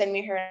 and then you send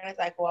me her, and it's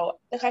like, wow,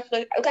 look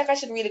like I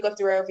should really go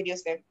through her videos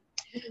then.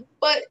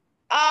 But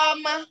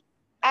I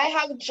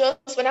have just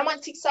when I'm on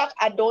TikTok,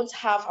 I don't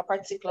have a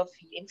particular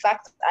feed. In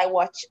fact, I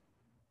watch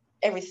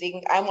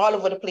everything. I'm all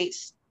over the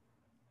place.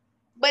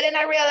 But then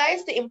I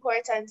realized the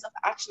importance of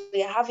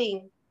actually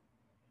having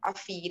a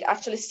feed,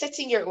 actually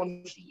setting your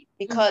own feed,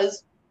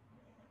 because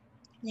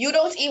you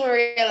don't even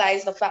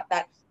realize the fact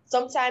that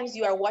sometimes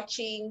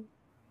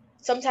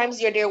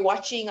sometimes you're there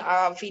watching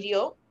a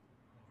video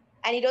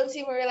and you don't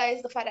even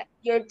realize the fact that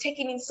you're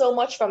taking in so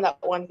much from that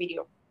one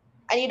video.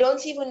 And you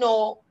don't even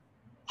know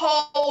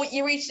how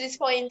you reach this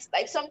point.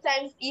 Like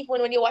sometimes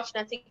even when you're watching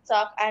a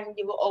TikTok and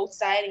you go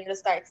outside and you just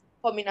start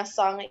humming a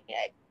song, and you're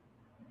like,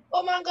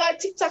 oh my God,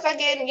 TikTok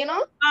again,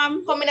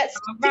 humming that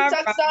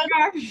TikTok song,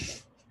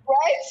 right?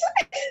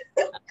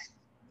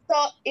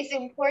 So it's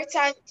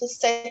important to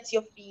set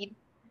your feed.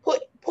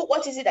 Put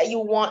what is it that you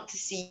want to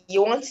see.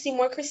 You want to see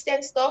more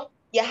Christian stuff?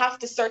 You have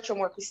to search for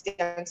more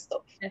Christian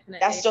stuff. Definitely.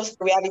 That's just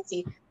the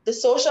reality. The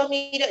social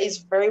media is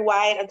very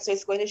wide, and so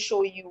it's going to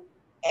show you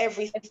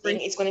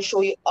everything. It's going to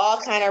show you all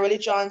kind of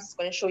religions. It's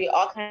going to show you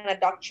all kind of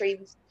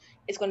doctrines.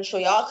 It's going to show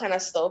you all kind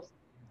of stuff.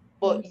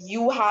 But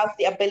you have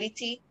the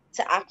ability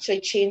to actually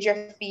change your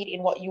feed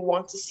in what you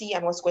want to see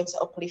and what's going to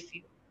uplift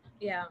you.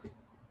 Yeah.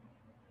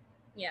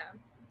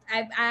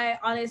 I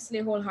honestly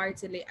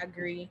wholeheartedly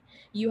agree.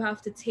 You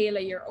have to tailor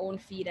your own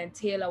feed and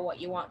tailor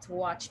what you want to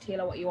watch,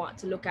 tailor what you want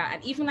to look at.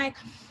 And even like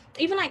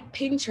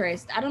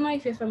Pinterest. I don't know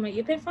if you're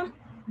familiar. You're from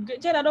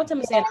Jada, don't tell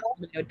me saying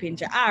with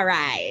Pinterest. All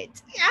right.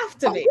 You have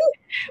to be.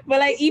 But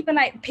like even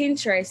like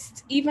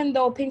Pinterest, even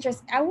though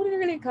Pinterest, I wouldn't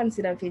really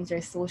consider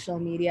Pinterest social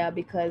media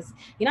because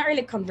you're not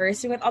really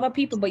conversing with other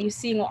people, but you're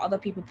seeing what other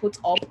people put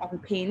up on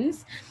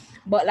pins.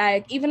 But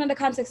like even in the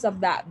context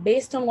of that,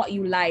 based on what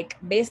you like,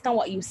 based on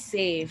what you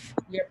save,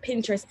 your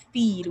Pinterest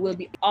feed will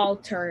be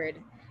altered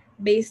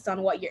based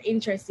on what you're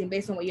interested in,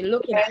 based on what you're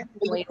looking at,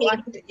 what you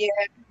want,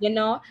 you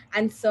know.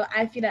 And so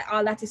I feel that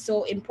all that is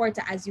so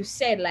important, as you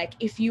said. Like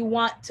if you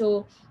want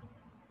to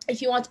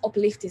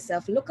uplift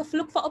yourself, look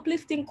for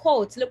uplifting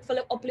quotes, look for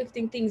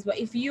uplifting things. But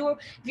if you're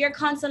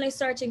constantly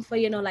searching for,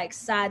 you know, like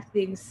sad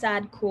things,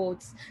 sad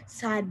quotes,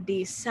 sad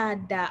this,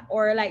 sad that,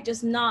 or like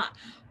just not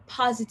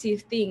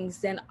positive things,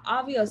 then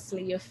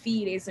obviously your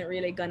feed isn't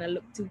really gonna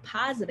look too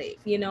positive,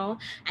 you know.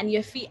 And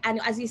your feed, and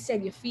as you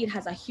said, your feed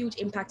has a huge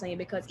impact on you,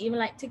 because even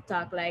like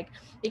TikTok, like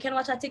you can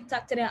watch a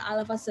TikTok today and all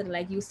of a sudden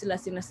like you still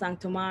sing a song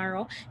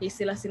tomorrow, you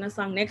still sing a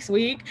song next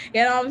week,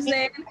 you know what I'm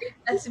saying?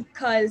 That's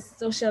because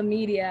social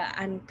media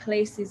and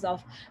places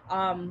of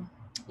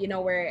you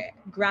know, where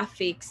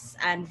graphics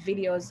and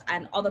videos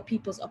and other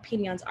people's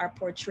opinions are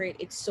portrayed,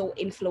 it's so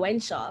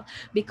influential.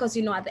 Because,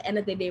 you know, at the end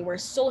of the day, we're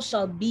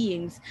social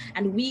beings,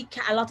 and we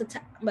can a lot of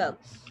time, well,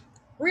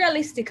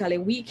 realistically,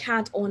 we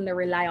can't only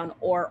rely on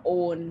our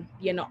own,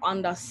 you know,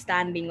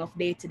 understanding of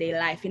day-to-day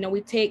life. You know,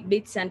 we take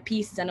bits and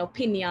pieces and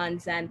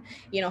opinions and,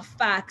 you know,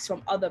 facts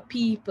from other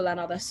people and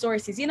other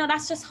sources. You know,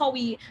 that's just how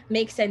we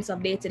make sense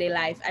of day-to-day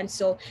life. And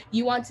so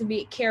you want to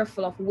be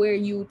careful of where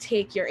you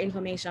take your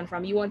information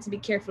from. You want to be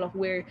careful of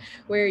where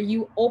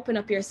you open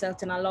up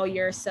yourself and allow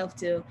yourself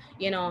to,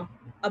 you know,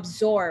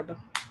 absorb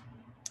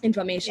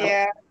information.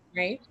 Yeah.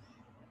 Right.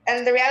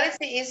 And the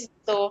reality is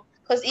though,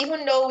 because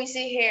even though we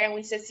sit here and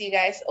we say to you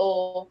guys,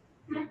 oh,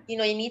 you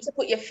know, you need to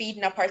put your feed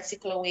in a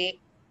particular way,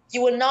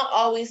 you will not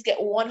always get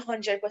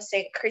 100%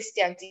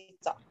 Christian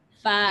TikTok.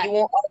 Fact. You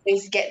won't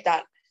always get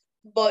that.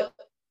 But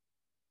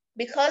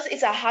because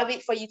it's a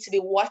habit for you to be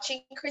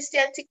watching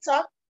Christian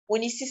TikTok,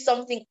 when you see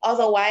something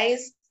other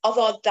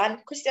than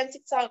Christian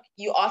TikTok,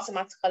 you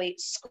automatically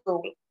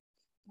scroll.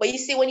 But you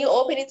see, when you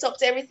open it up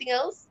to everything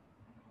else,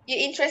 you're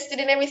interested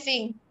in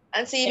everything.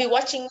 And so you'll be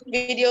watching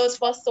videos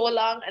for so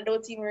long and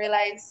don't even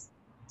realize.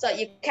 So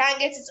you can't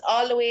get it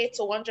all the way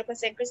to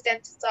 100%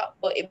 Christian TikTok,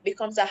 but it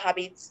becomes a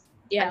habit.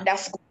 Yeah. And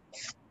that's good.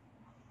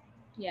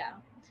 Yeah,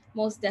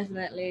 most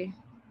definitely.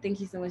 Thank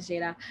you so much,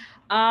 Jada.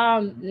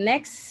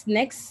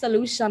 Next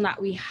solution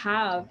that we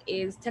have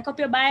is take up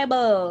your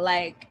Bible.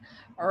 Like,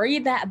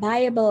 read that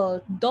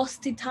Bible,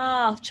 dust it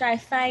off, try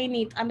find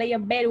it under your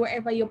bed,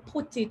 wherever you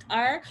put it,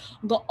 or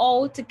go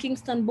out to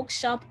Kingston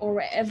Bookshop or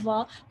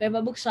wherever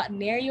bookshop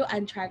near you,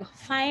 and try to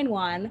find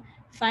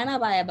a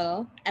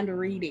Bible and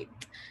read it.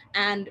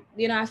 And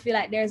you know, I feel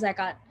like there's like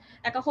a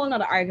whole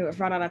nother argument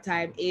for another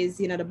time is,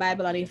 you know, the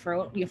Bible on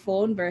your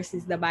phone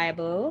versus the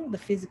Bible, the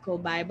physical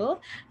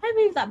Bible. I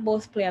believe that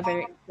both play a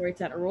very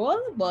important role,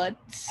 but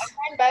I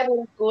find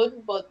Bible is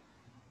good, but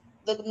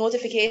the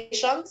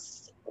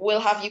notifications will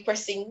have you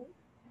pressing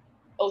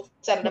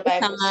outside of the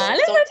Bible. So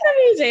listen to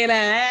me,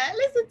 Jada.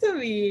 Listen to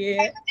me. You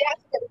have to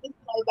get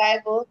the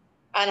Bible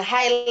and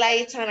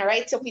highlight and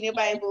write up in your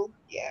Bible.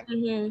 Yeah.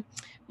 Mm-hmm.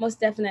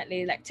 Most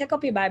definitely, like take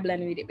up your Bible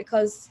and read it,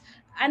 because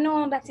I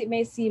know that it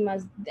may seem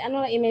as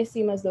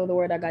though the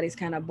word of God is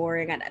kind of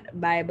boring, and that the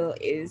Bible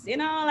is, you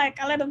know, like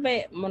a little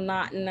bit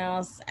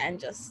monotonous and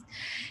just,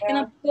 you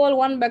know, pull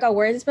one bag of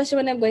words, especially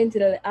when I'm going to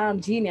the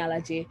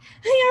genealogy.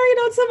 And you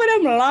read out some of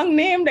them long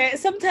names that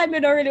sometimes you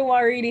don't really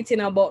want to read it, you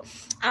know. But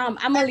I'm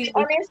gonna leave.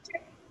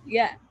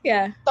 Yeah.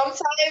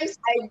 Sometimes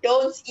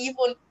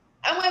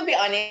I'm gonna be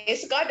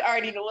honest, God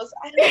already knows.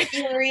 I don't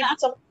even read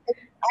some.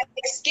 I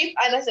skip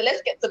and I say,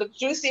 let's get to the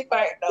juicy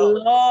part now.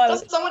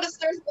 Because some of the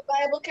stories in the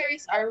Bible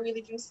carries are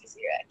really juicy. So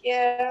you're like,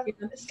 yeah,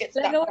 let's get to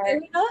that part.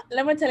 You know,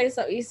 let me tell you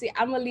something. You see,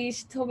 Amelie,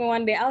 she told me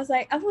one day, I was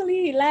like,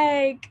 Amelie,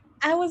 like,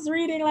 I was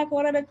reading like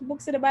one of the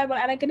books in the Bible,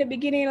 and like in the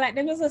beginning, like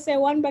they just say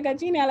one bag of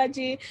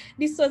genealogy.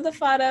 This was the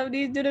father of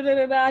this. He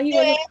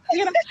was,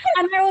 you know,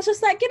 and I was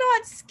just like, you know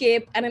what,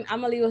 skip. And then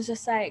Amelie was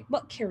just like,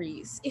 but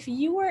Carice, if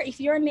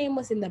your name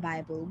was in the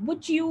Bible,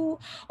 would you,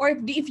 or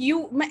if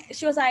you,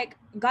 she was like,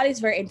 God is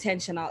very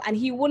intentional, and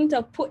He wouldn't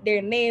have put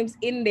their names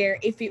in there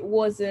if it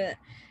wasn't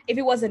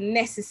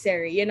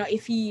necessary, you know.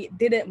 If He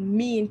didn't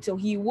mean to,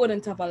 He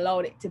wouldn't have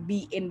allowed it to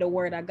be in the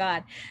Word of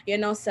God, you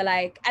know. So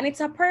like, and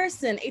it's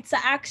an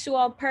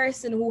actual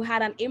person who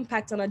had an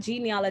impact on a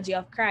genealogy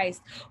of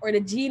Christ, or the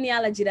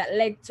genealogy that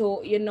led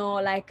to, you know,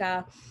 like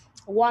a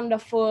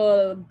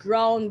wonderful,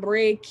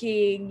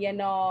 groundbreaking, you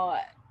know,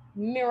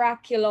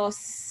 miracle,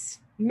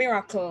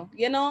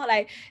 you know.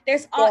 Like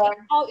there's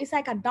it's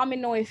like a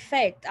domino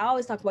effect. I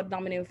always talk about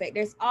domino effect.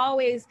 There's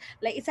always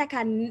like it's like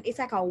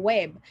a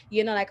web,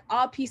 you know, like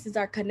all pieces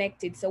are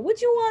connected. So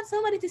would you want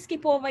somebody to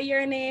skip over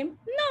your name?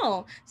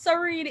 No. So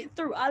read it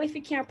through. All if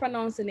you can't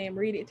pronounce the name,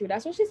 read it through.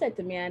 That's what she said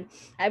to me, and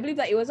I believe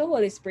that it was the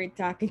Holy Spirit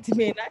talking to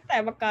me. And that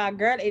time, because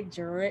girl, it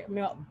draped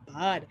me up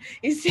bad.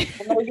 You see,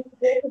 you're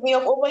draping me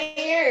up over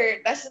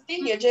here. That's the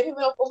thing. You're draping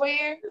me up over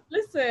here.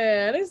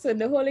 Listen.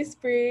 The Holy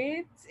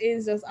Spirit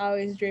is just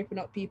always draping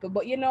up out people.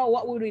 But you know,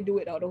 what would we do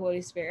without the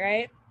Holy Spirit,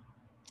 right?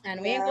 And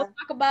we ain't Yeah. gonna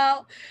talk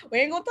about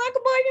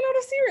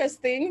the serious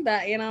thing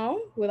that,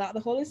 without the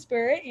Holy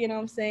Spirit, you know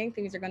what I'm saying,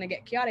 things are gonna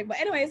get chaotic. But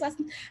anyways, that's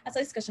a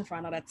discussion for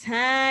another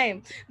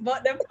time.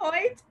 But the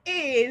point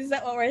is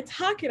that what we're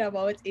talking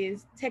about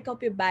is take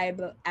up your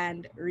Bible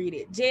and read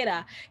it.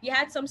 Jada, you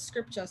had some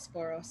scriptures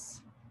for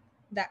us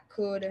that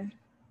could,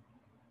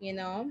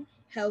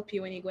 help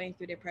you when you're going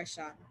through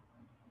depression.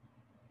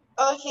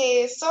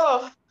 Okay,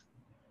 so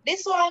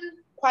this one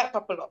quite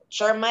popular.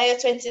 Jeremiah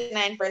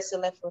 29, verse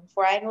 11.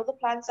 For I know the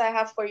plans I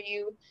have for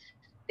you,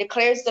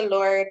 declares the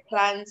Lord,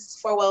 plans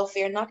for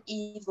welfare, not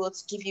evil,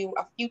 to give you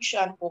a future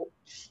and hope.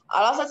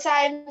 A lot of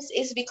times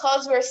it's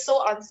because we're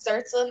so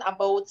uncertain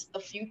about the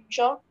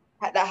future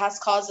that has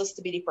caused us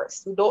to be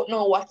depressed. We don't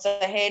know what's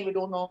ahead, we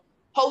don't know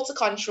how to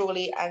control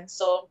it. And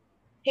so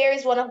here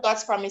is one of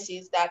God's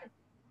promises that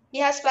He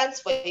has plans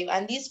for you,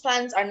 and these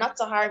plans are not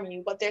to harm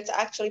you, but they're to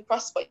actually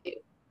prosper you.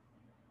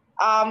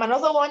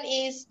 Another one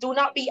is do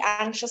not be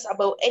anxious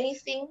about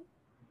anything.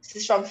 This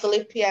is from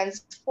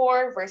Philippians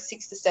 4, verse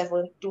 6 to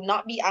 7. Do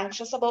not be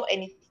anxious about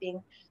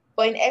anything,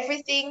 but in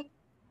everything,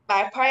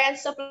 by prayer and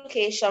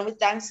supplication with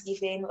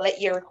thanksgiving, let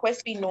your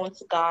requests be known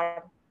to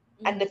God.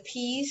 And the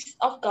peace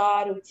of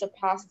God, which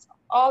surpasses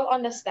all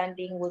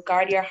understanding, will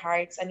guard your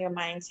hearts and your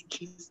minds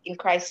in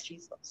Christ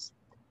Jesus.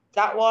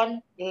 That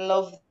one,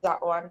 love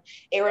that one.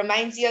 It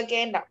reminds you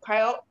again that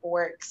prayer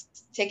works.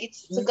 Take it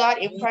to God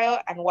in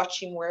prayer and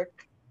watch Him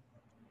work.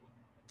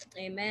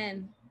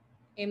 Amen.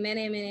 Amen,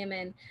 amen,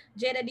 amen.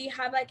 Jada, do you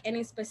have like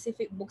any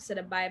specific books of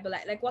the Bible?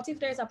 Like what if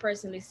there's a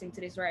person listening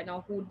to this right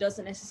now who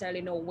doesn't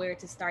necessarily know where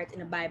to start in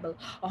the Bible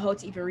or how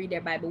to even read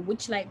their Bible?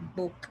 Which like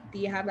book do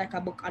you have, like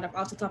a book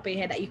off the top of your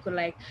head that you could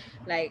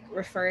like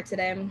refer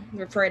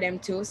them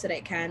to so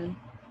they can,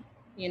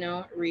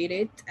 read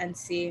it and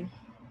see?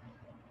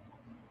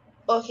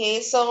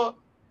 Okay, so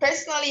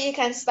personally, you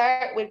can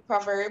start with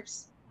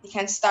Proverbs. You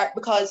can start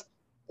because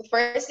the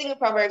first thing with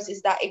Proverbs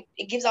is that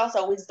it gives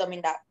also wisdom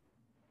in that.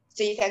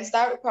 So you can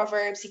start with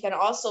Proverbs. You can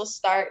also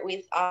start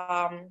with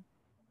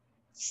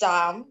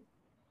Psalm.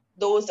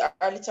 Those are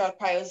literal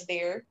prayers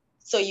there.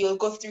 So you'll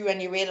go through and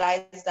you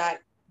realize that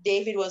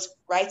David was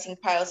writing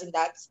prayers in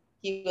that.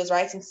 He was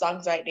writing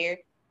songs right there.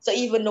 So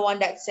even the one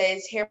that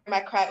says, "Hear my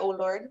cry, O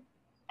Lord,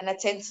 and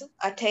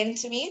attend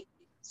to me."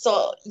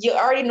 So you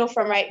already know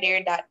from right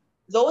there that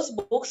those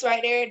books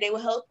right there, they will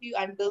help you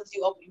and build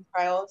you up in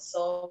prayer.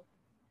 So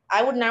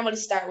I would normally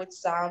start with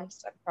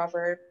Psalms and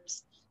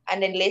Proverbs.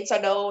 And then later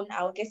down,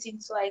 I'll get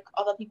into like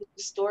other people's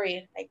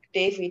story, like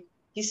David,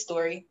 his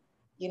story,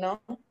 you know?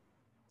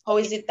 How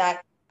is it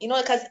that,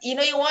 because you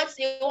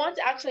want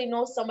to actually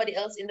know somebody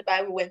else in the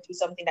Bible went through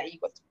something that you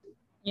got through.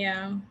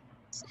 Yeah.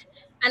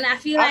 And I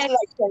feel I feel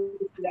like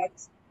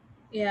that.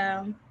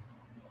 yeah.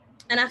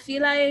 And I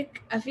feel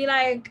like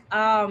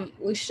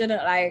we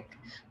shouldn't like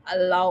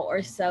allow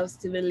ourselves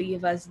to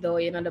believe as though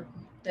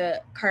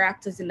the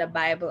characters in the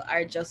Bible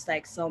are just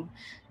like some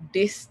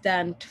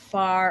distant,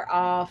 far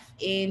off,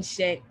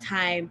 ancient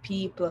time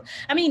people.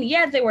 I mean,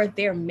 yeah, they were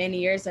there many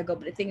years ago,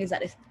 but the thing is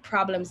that the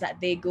problems that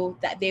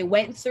they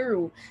went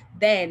through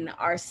then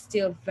are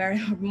still very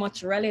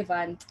much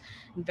relevant,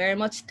 very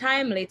much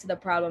timely to the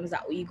problems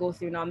that we go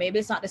through now. Maybe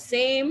it's not the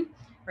same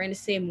or in the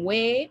same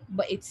way,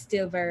 but it's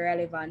still very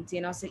relevant,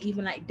 So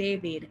even like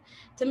David,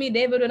 to me,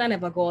 David would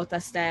never go out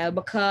of style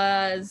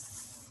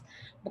because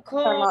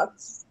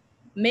Cannot.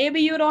 maybe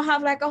you don't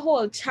have like a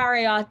whole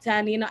chariot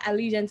and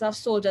allegiance of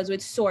soldiers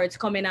with swords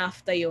coming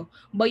after you,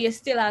 but you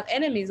still have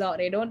enemies out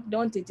there,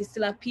 don't it? You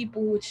still have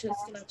people who should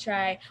still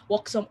try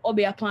walk some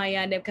obey upon you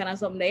and them kind of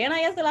something there.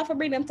 You still have to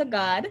bring them to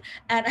God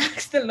and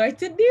ask the Lord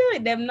to deal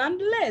with them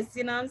nonetheless.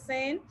 You know what I'm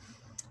saying?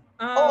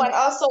 Oh, and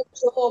also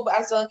Job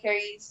as well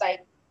carries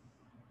like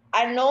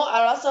I know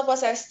a lot of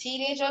us as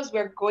teenagers,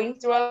 we're going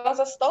through a lot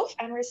of stuff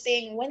and we're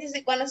saying, when is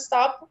it gonna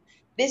stop?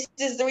 This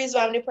is the reason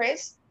why I'm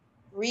depressed.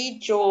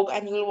 Read Job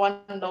and you'll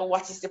wonder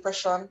what is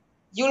depression.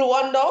 You'll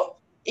wonder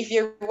if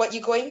what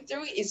you're going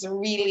through is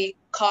really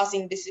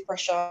causing this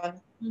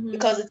depression.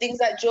 Because the things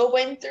that Job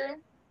went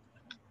through,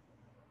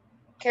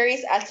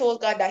 Caris, I told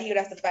God that he would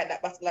have to fight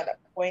that battle at that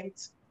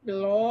point.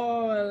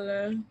 Lol.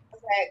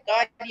 Like,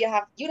 God,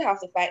 you'd have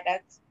to fight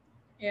that.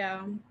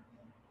 Yeah.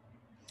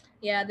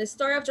 Yeah, the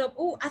story of Job.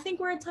 Oh, I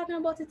think we were talking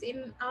about it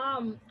in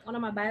one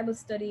of my Bible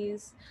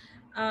studies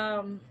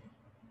not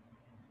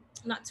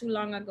too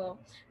long ago.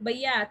 But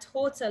yeah,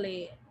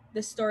 totally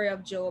the story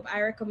of Job.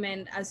 I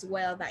recommend as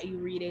well that you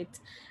read it.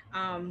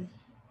 And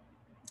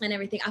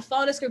everything. I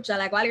found the scripture,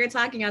 like while you were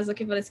talking, I was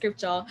looking for the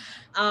scripture,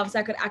 so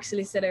I could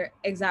actually say the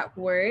exact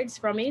words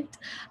from it.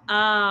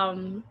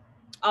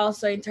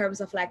 Also in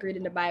terms of like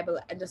reading the Bible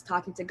and just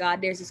talking to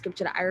God, there's a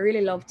scripture that I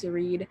really love to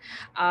read,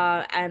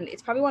 and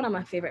it's probably one of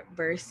my favorite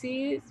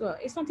verses. Well,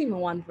 it's not even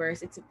one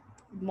verse, it's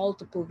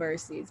multiple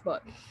verses,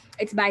 but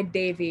it's by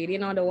David,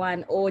 the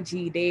one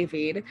OG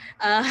David.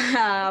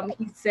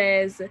 He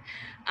says,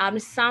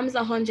 Psalms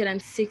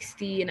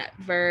 116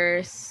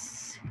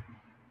 verse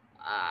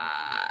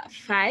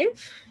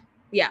 5.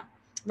 Yeah.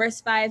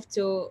 verse 5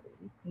 to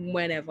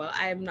whenever.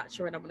 I'm not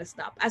sure when I'm going to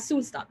stop. I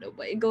soon stop though,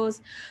 but it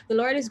goes, the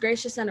Lord is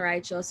gracious and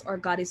righteous, or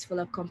God is full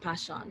of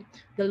compassion.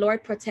 The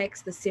Lord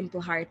protects the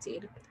simple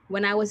hearted.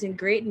 When I was in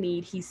great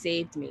need, he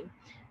saved me.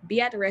 Be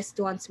at rest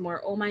once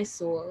more, O my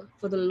soul,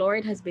 for the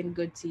Lord has been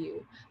good to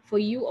you. For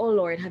you, O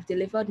Lord, have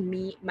delivered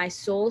me, my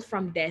soul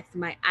from death,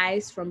 my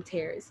eyes from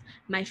tears,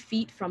 my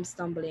feet from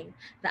stumbling,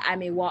 that I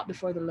may walk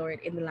before the Lord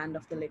in the land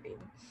of the living.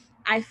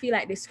 I feel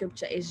like this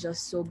scripture is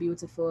just so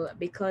beautiful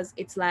because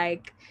it's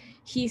like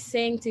he's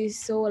saying to his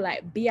soul,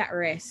 like, be at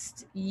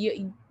rest.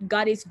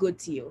 God is good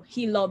to you.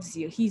 He loves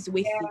you. He's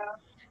with you.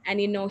 And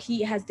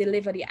he has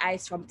delivered your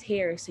eyes from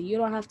tears, so you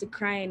don't have to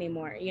cry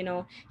anymore.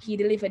 He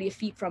delivered your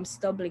feet from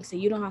stumbling, so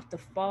you don't have to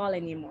fall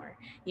anymore.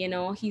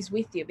 He's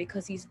with you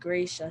because he's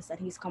gracious and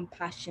he's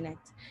compassionate,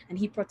 and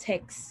he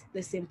protects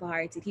the simple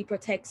hearted. He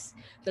protects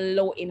the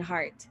low in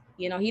heart.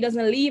 He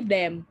doesn't leave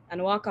them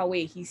and walk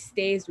away. He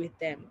stays with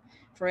them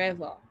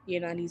forever,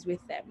 and he's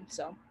with them.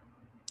 So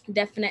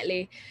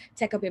definitely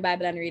take up your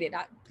Bible and read it.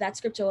 That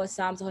scripture was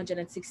Psalms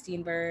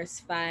 116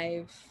 verse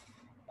 5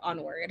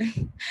 onward.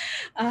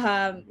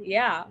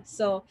 Yeah,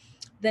 so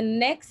the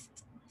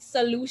next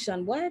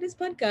solution, boy, this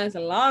podcast is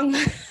long.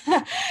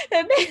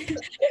 The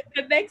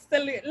next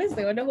solution,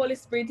 listen, when the Holy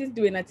Spirit is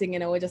doing a thing,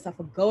 we just have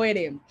to go with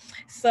him.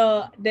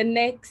 So the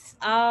next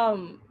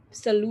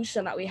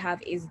solution that we have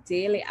is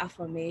daily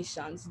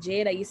affirmations.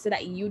 Jada, you said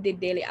that you did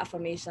daily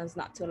affirmations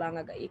not too long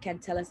ago. You can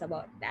tell us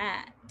about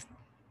that.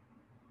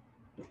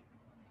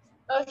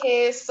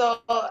 Okay, so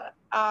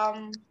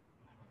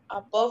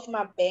above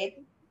my bed,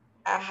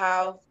 I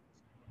have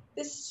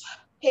this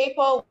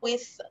paper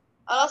with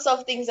lots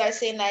of things that are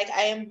saying like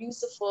I am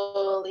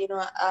beautiful,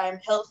 I am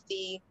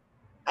healthy,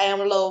 I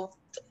am loved,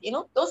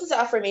 those are the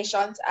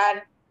affirmations,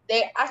 and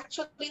they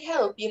actually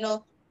help.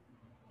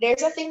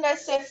 There's a thing that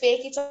says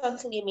fake it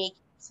until you make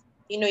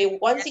it.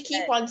 Once you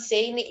keep on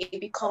saying it, it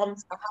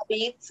becomes a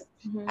habit,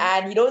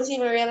 and you don't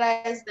even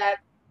realize that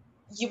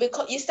you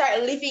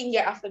start living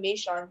your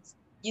affirmations.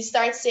 You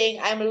start saying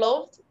I'm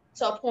loved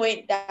to a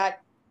point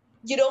that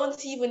you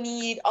don't even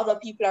need other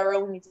people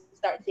around you to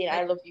start saying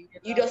I love you.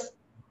 You just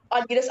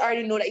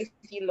already know that you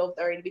feel loved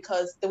already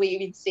because the way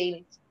you've been saying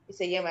it. You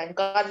say, yeah man,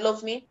 God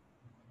love me.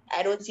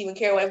 I don't even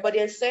care what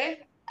everybody else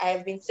say.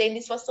 I've been saying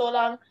this for so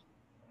long.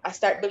 I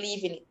start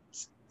believing it.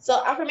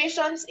 So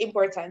affirmations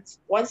important.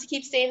 Once you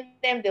keep saying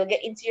them, they'll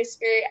get into your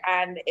spirit,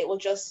 and it will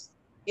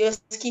you'll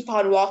just keep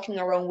on walking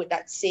around with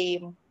that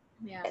same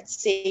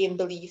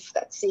belief,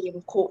 that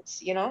same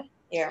quotes. Yeah.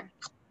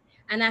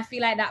 And I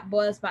feel like that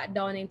boils back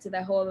down into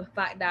the whole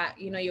fact that,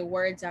 your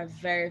words are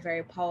very,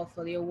 very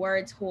powerful. Your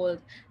words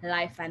hold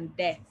life and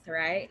death,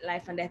 right?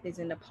 Life and death is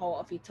in the power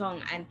of your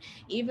tongue. And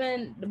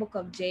even the book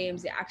of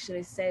James, it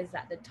actually says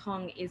that the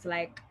tongue is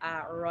like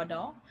a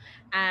rudder,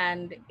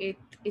 and it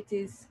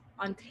is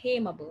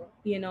untamable,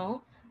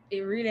 It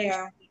really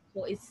Yeah.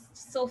 it's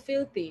so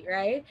filthy,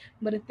 right?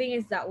 But the thing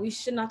is that we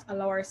should not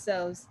allow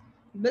ourselves,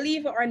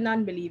 believer or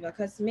non-believer,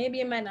 because maybe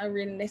you might not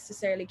really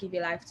necessarily give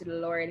your life to the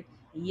Lord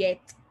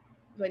yet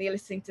when you're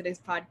listening to this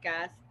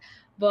podcast.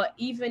 But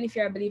even if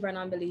you're a believer or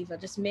non-believer,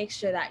 just make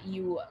sure that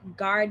you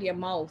guard your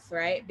mouth,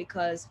 right?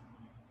 Because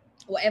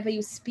whatever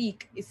you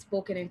speak is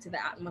spoken into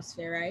the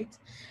atmosphere, right?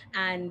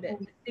 And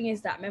the thing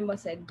is that, remember,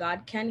 said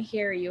God can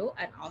hear you,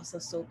 and also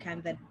so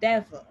can the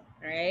devil,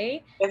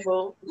 right?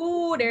 Devil.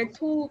 They're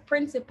two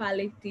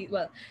principalities.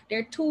 Well,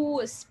 they're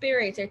two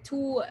spirits. They're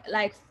two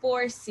like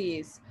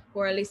forces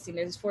who are listening.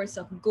 There's a force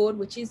of good,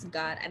 which is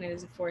God, and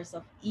there's a force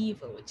of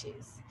evil, which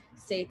is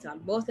Satan.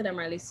 Both of them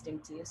are listening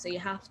to you. So you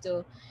have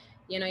to,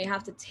 you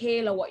have to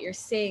tailor what you're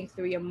saying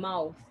through your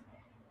mouth.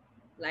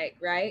 Like,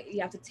 right?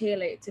 You have to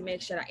tailor it to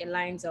make sure that it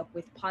lines up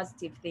with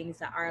positive things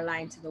that are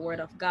aligned to the word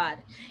of God.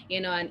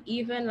 And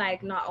even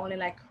like not only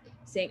like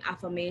saying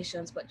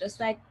affirmations, but just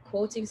like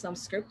quoting some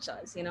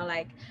scriptures,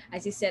 like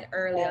as you said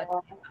earlier,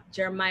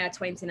 Jeremiah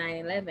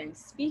 29:11.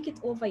 Speak it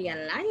over your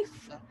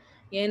life.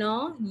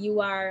 You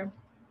are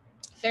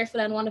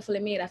fearfully and wonderfully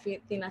made. I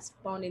think that's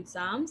found in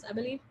Psalms, I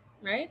believe,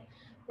 right?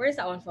 Where is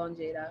that one found,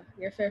 Jada?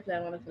 You're fearfully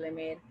and wonderfully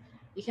made.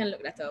 You can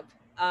look that up.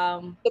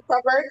 The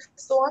Proverbs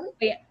one.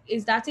 Yeah,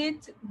 is that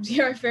it?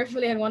 You're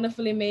fearfully and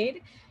wonderfully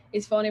made.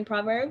 It's found in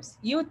Proverbs.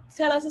 You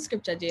tell us a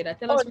scripture, Jada.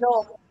 Tell us.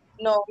 Oh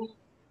no.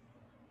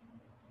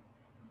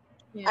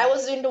 Yeah. I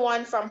was doing the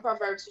one from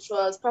Proverbs, which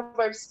was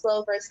Proverbs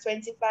 12, verse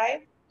 25,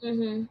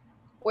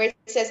 where it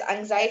says,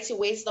 anxiety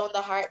weighs down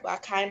the heart, but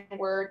a kind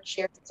word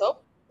cheers it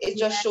up. It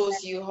just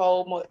shows you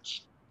how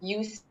much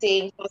you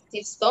saying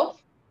positive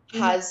stuff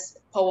has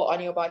power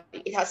on your body.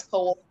 It has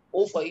power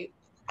over you.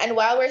 And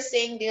while we're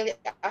saying daily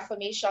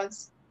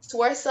affirmations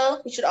to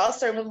ourselves, we should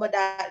also remember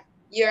that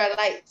you're a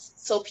light.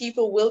 So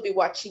people will be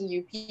watching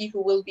you.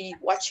 People will be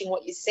watching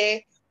what you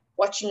say,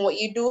 watching what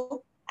you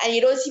do. And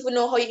you don't even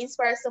know how you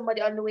inspire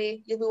somebody on the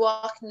way. You'll be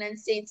walking and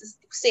saying,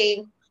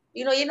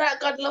 that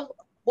God love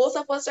both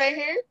of us right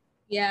here.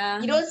 Yeah.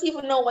 You don't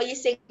even know what you're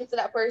saying to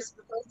that person.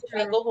 The person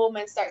might go home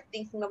and start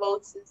thinking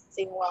about it and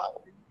saying,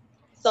 wow.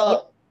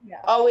 So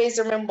always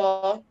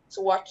remember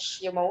to watch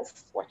your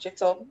mouth, watch your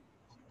tongue.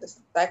 Just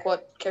like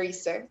what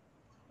Carice said.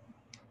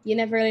 You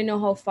never really know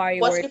how far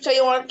you What were. scripture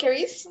you want,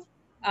 Carice?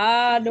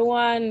 The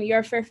one,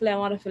 you're fearfully and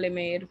wonderfully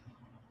made.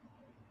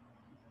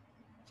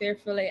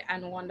 Fearfully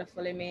and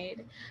wonderfully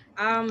made.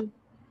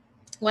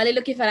 While you're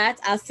looking for that,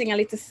 I'll sing a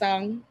little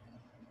song.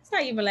 It's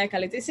not even like a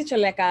little, it's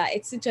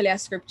literally a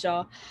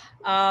scripture.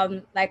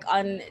 Like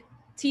on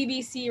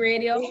TBC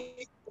radio,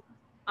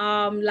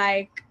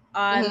 like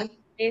on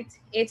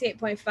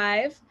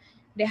 88.5,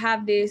 they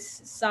have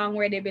this song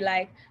where they be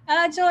like,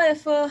 a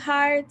joyful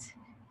heart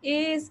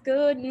is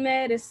good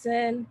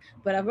medicine,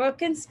 but a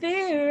broken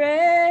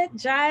spirit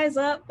dries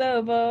up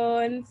the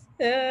bones.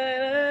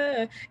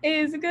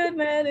 Is good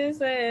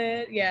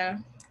medicine. Yeah,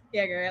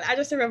 girl. I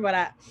just remember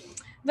that.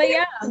 But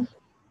yeah,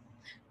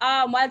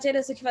 while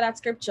Jada's looking for that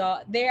scripture,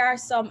 there are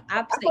some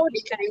apps that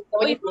you can.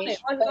 Oh, you found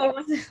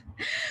it.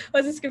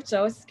 What's the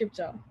scripture? What's the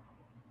scripture?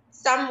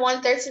 Psalm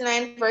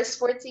 139, verse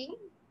 14.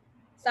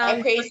 Psalm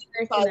I praise you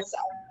 139. because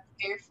I'm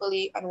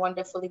fearfully and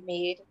wonderfully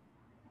made.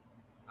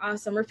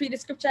 Awesome. Repeat the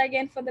scripture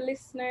again for the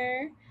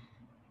listener.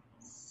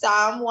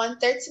 Psalm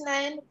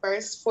 139,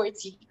 verse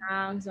 14.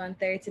 Psalms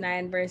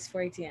 139, verse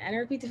 14. And I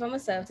repeat it for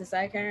myself so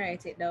I can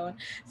write it down.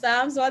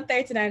 Psalms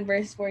 139,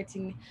 verse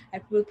 14.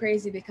 I will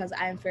praise you because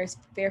I am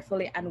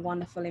fearfully and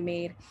wonderfully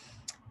made.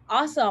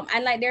 Awesome.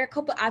 And like there are a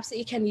couple apps that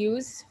you can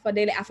use for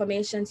daily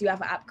affirmations. You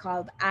have an app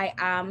called I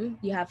Am,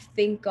 you have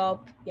Think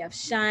Up, you have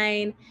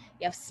Shine,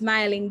 you have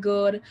Smiling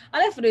Good. All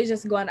I have to do is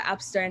just go on the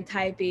App Store and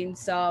type in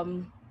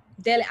some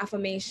daily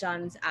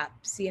affirmations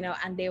apps,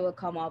 and they will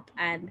come up,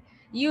 and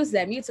use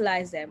them,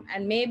 utilize them.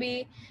 And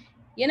maybe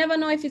you never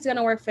know if it's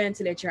gonna work for you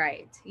until you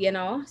try it,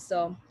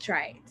 so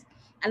try it.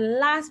 And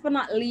last but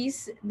not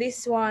least,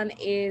 this one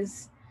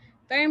is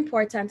very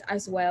important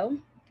as well.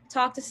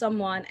 Talk to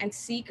someone and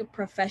seek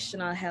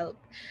professional help.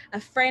 A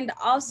friend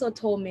also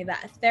told me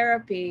that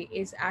therapy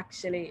is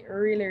actually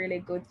really, really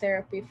good.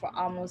 Therapy for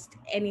almost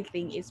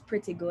anything is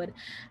pretty good.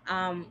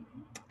 And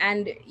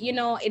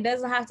it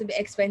doesn't have to be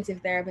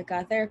expensive therapy,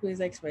 because therapy is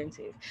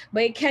expensive.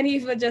 But it can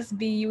even just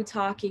be you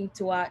talking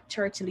to a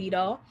church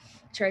leader,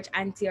 church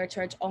auntie, or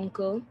church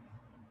uncle.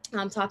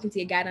 Talking to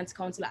your guidance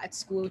counselor at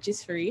school, which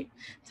is free.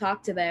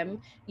 Talk to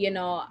them,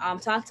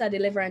 talk to a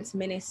deliverance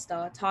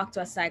minister, talk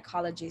to a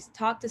psychologist,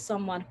 talk to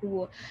someone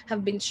who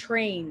have been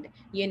trained,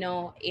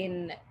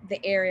 in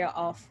the area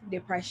of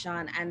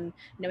depression and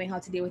knowing how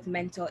to deal with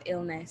mental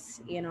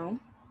illness. Yeah.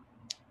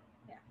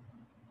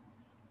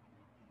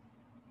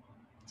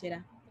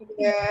 Jada.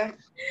 Yeah.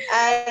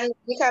 And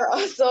you can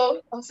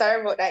also, I'm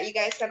sorry about that. You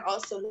guys can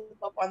also look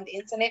up on the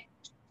internet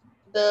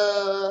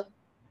the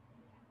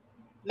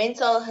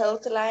mental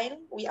health line.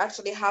 We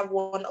actually have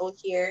one out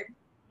here.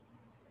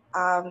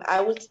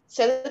 I will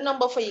tell the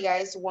number for you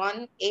guys: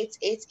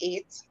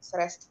 1-888. So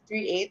that's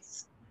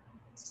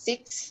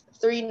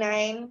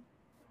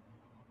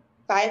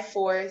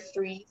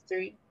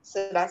 3-8-639-5433.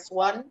 So that's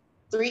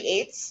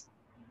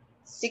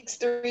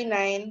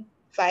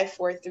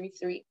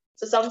 1-3-8-639-5433.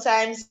 So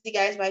sometimes you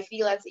guys might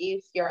feel as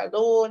if you're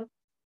alone.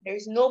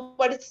 There's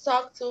nobody to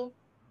talk to.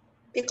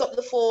 Pick up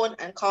the phone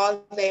and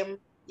call them.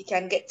 You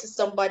can get to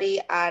somebody.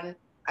 And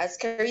as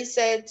Carrie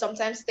said,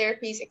 sometimes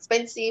therapy is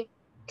expensive.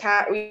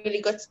 Can't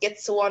really get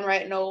to one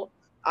right now.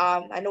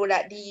 I know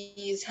that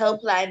these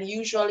helpline,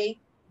 usually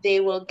they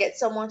will get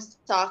someone to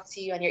talk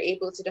to you, and you're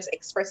able to just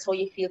express how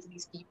you feel to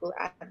these people.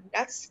 And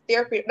that's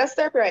therapy. That's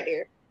therapy right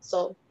there.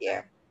 So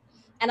yeah.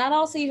 And I'd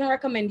also even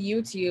recommend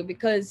YouTube,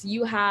 because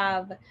you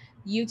have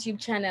YouTube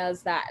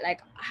channels that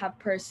like have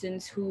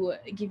persons who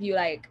give you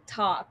like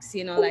talks,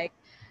 like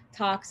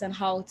talks on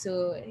how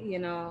to,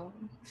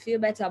 feel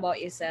better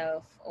about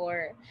yourself,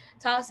 or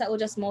talks that will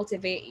just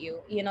motivate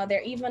you. There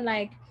are even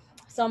like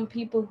some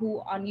people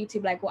who on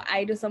YouTube, like what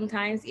I do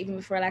sometimes, even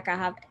before like I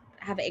have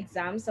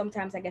exams,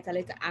 sometimes I get a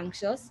little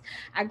anxious.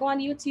 I go on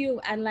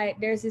YouTube and like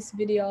there's this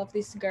video of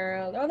this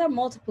girl, or there are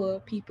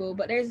multiple people,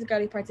 but there's a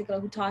girl in particular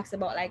who talks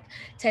about like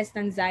test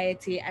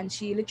anxiety, and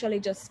she literally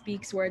just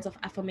speaks words of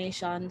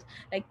affirmation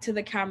like to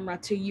the camera,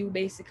 to you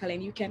basically,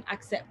 and you can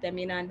accept them,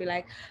 and be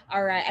like,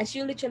 all right. And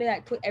she literally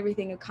like put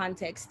everything in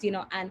context,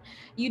 and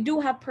you do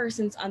have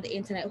persons on the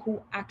internet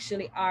who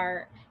actually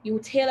are, you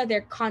tailor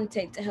their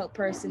content to help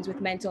persons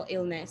with mental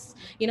illness,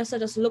 so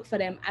just look for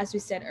them, as we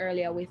said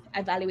earlier with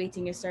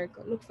evaluating your circle.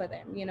 Look for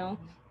them,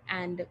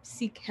 and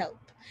seek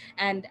help.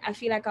 And I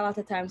feel like a lot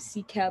of times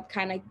seek help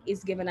kind of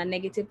is given a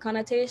negative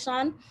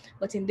connotation,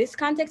 but in this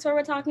context where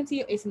we're talking to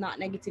you, it's not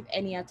negative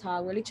any at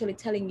all. We're literally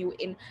telling you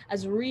in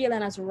as real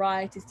and as raw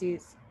it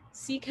is.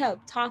 Seek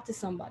help, talk to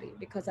somebody,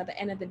 because at the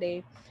end of the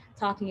day,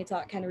 talking it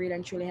out can really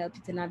and truly help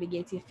you to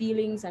navigate your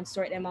feelings and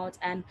sort them out,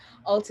 and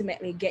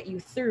ultimately get you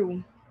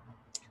through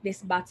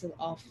this battle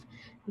of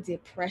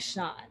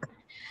depression.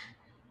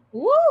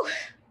 Woo!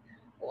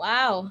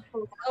 Wow.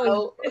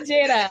 Oh,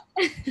 Jada.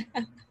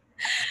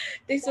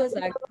 This was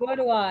a good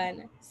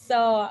one.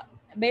 So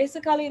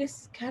basically,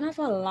 this is kind of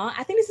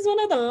I think this is one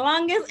of the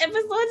longest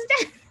episodes.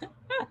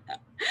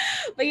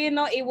 But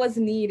it was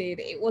needed.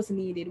 It was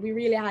needed. We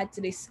really had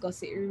to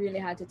discuss it. We really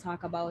had to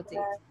talk about it.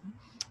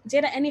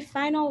 Jada, any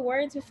final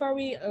words before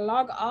we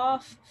log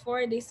off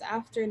for this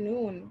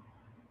afternoon?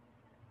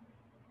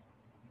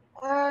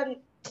 Um,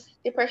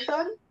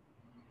 depression.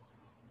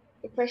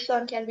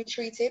 Depression can be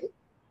treated.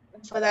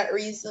 And for that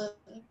reason,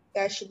 you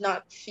guys should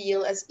not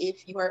feel as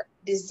if you are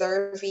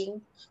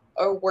deserving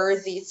or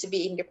worthy to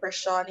be in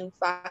depression. In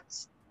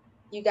fact,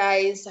 you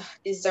guys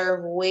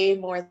deserve way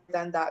more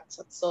than that.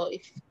 So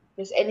if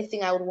there's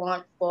anything I would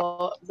want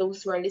for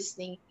those who are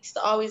listening, is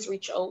to always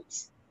reach out.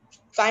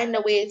 Find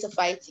a way to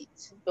fight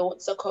it.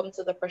 Don't succumb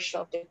to the pressure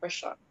of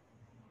depression.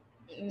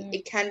 Mm,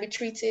 It can be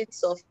treated,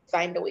 so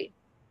find a way.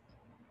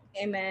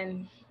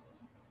 amen.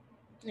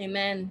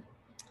 Amen.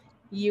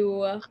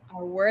 You are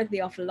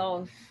worthy of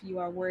love. You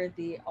are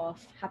worthy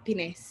of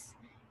happiness.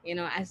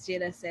 As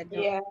Jada said,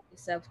 don't Yeah. allow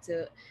yourself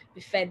to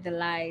be fed the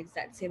lies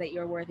that say that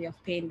you're worthy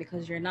of pain,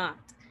 because you're not.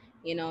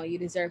 You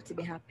deserve to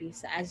be happy.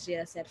 So, as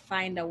Jada said,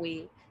 find a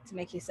way to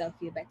make yourself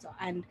feel better.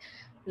 And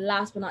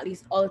last but not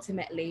least,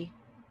 ultimately,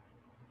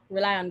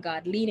 rely on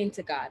God, lean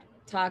into God,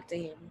 talk to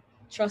Him,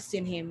 trust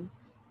in Him.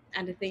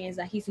 And the thing is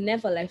that He's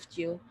never left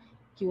you,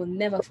 He will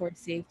never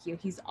forsake you.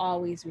 He's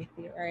always with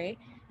you, right?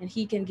 And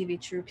He can give you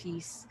true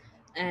peace.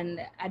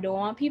 And I don't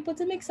want people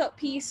to mix up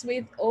peace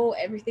with, oh,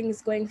 everything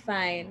is going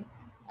fine.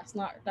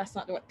 That's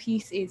not what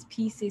peace is.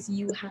 Peace is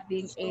you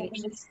having So a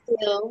be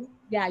still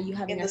yeah, you in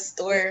having the a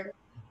still, storm.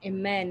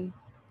 amen.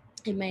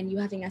 Amen. You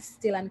having a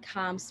still and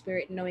calm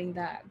spirit, knowing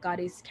that God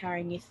is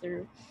carrying you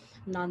through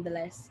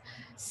nonetheless.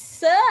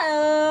 So,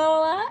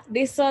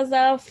 this was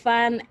a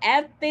fun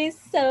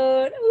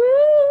episode.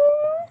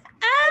 Woo!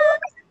 Ah!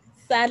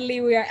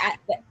 Sadly, we are at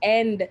the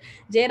end.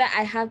 Jada,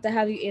 I have to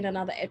have you in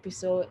another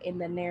episode in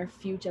the near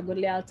future. Good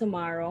luck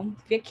tomorrow,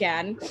 if you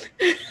can.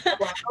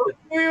 Wow.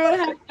 We will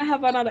have to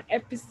have another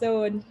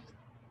episode.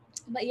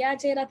 But yeah,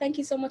 Jada, thank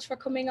you so much for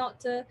coming out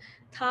to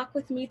talk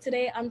with me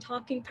today. I'm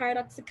talking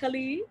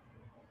paradoxically.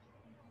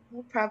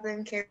 No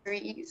problem,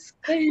 Carries.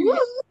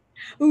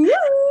 Woo!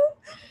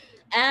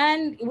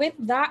 And with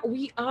that,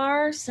 we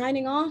are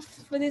signing off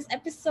for this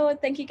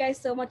episode. Thank you guys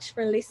so much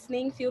for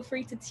listening. Feel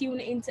free to tune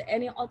into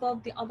any other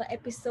of the other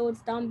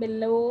episodes down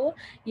below.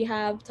 You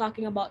have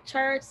talking about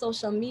church,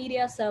 social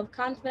media, self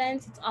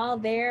confidence. It's all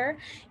there.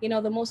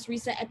 The most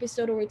recent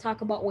episode where we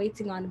talk about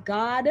waiting on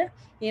God.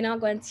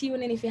 Go and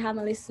tune in if you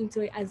haven't listened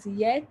to it as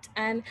yet.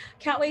 And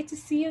can't wait to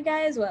see you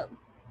guys. Well,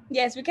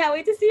 yes, we can't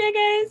wait to see you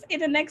guys in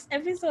the next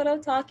episode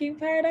of Talking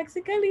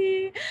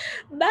Paradoxically.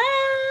 Bye.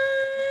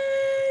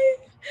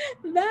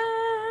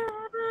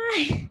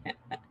 Bye.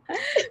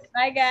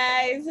 Bye,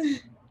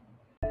 guys.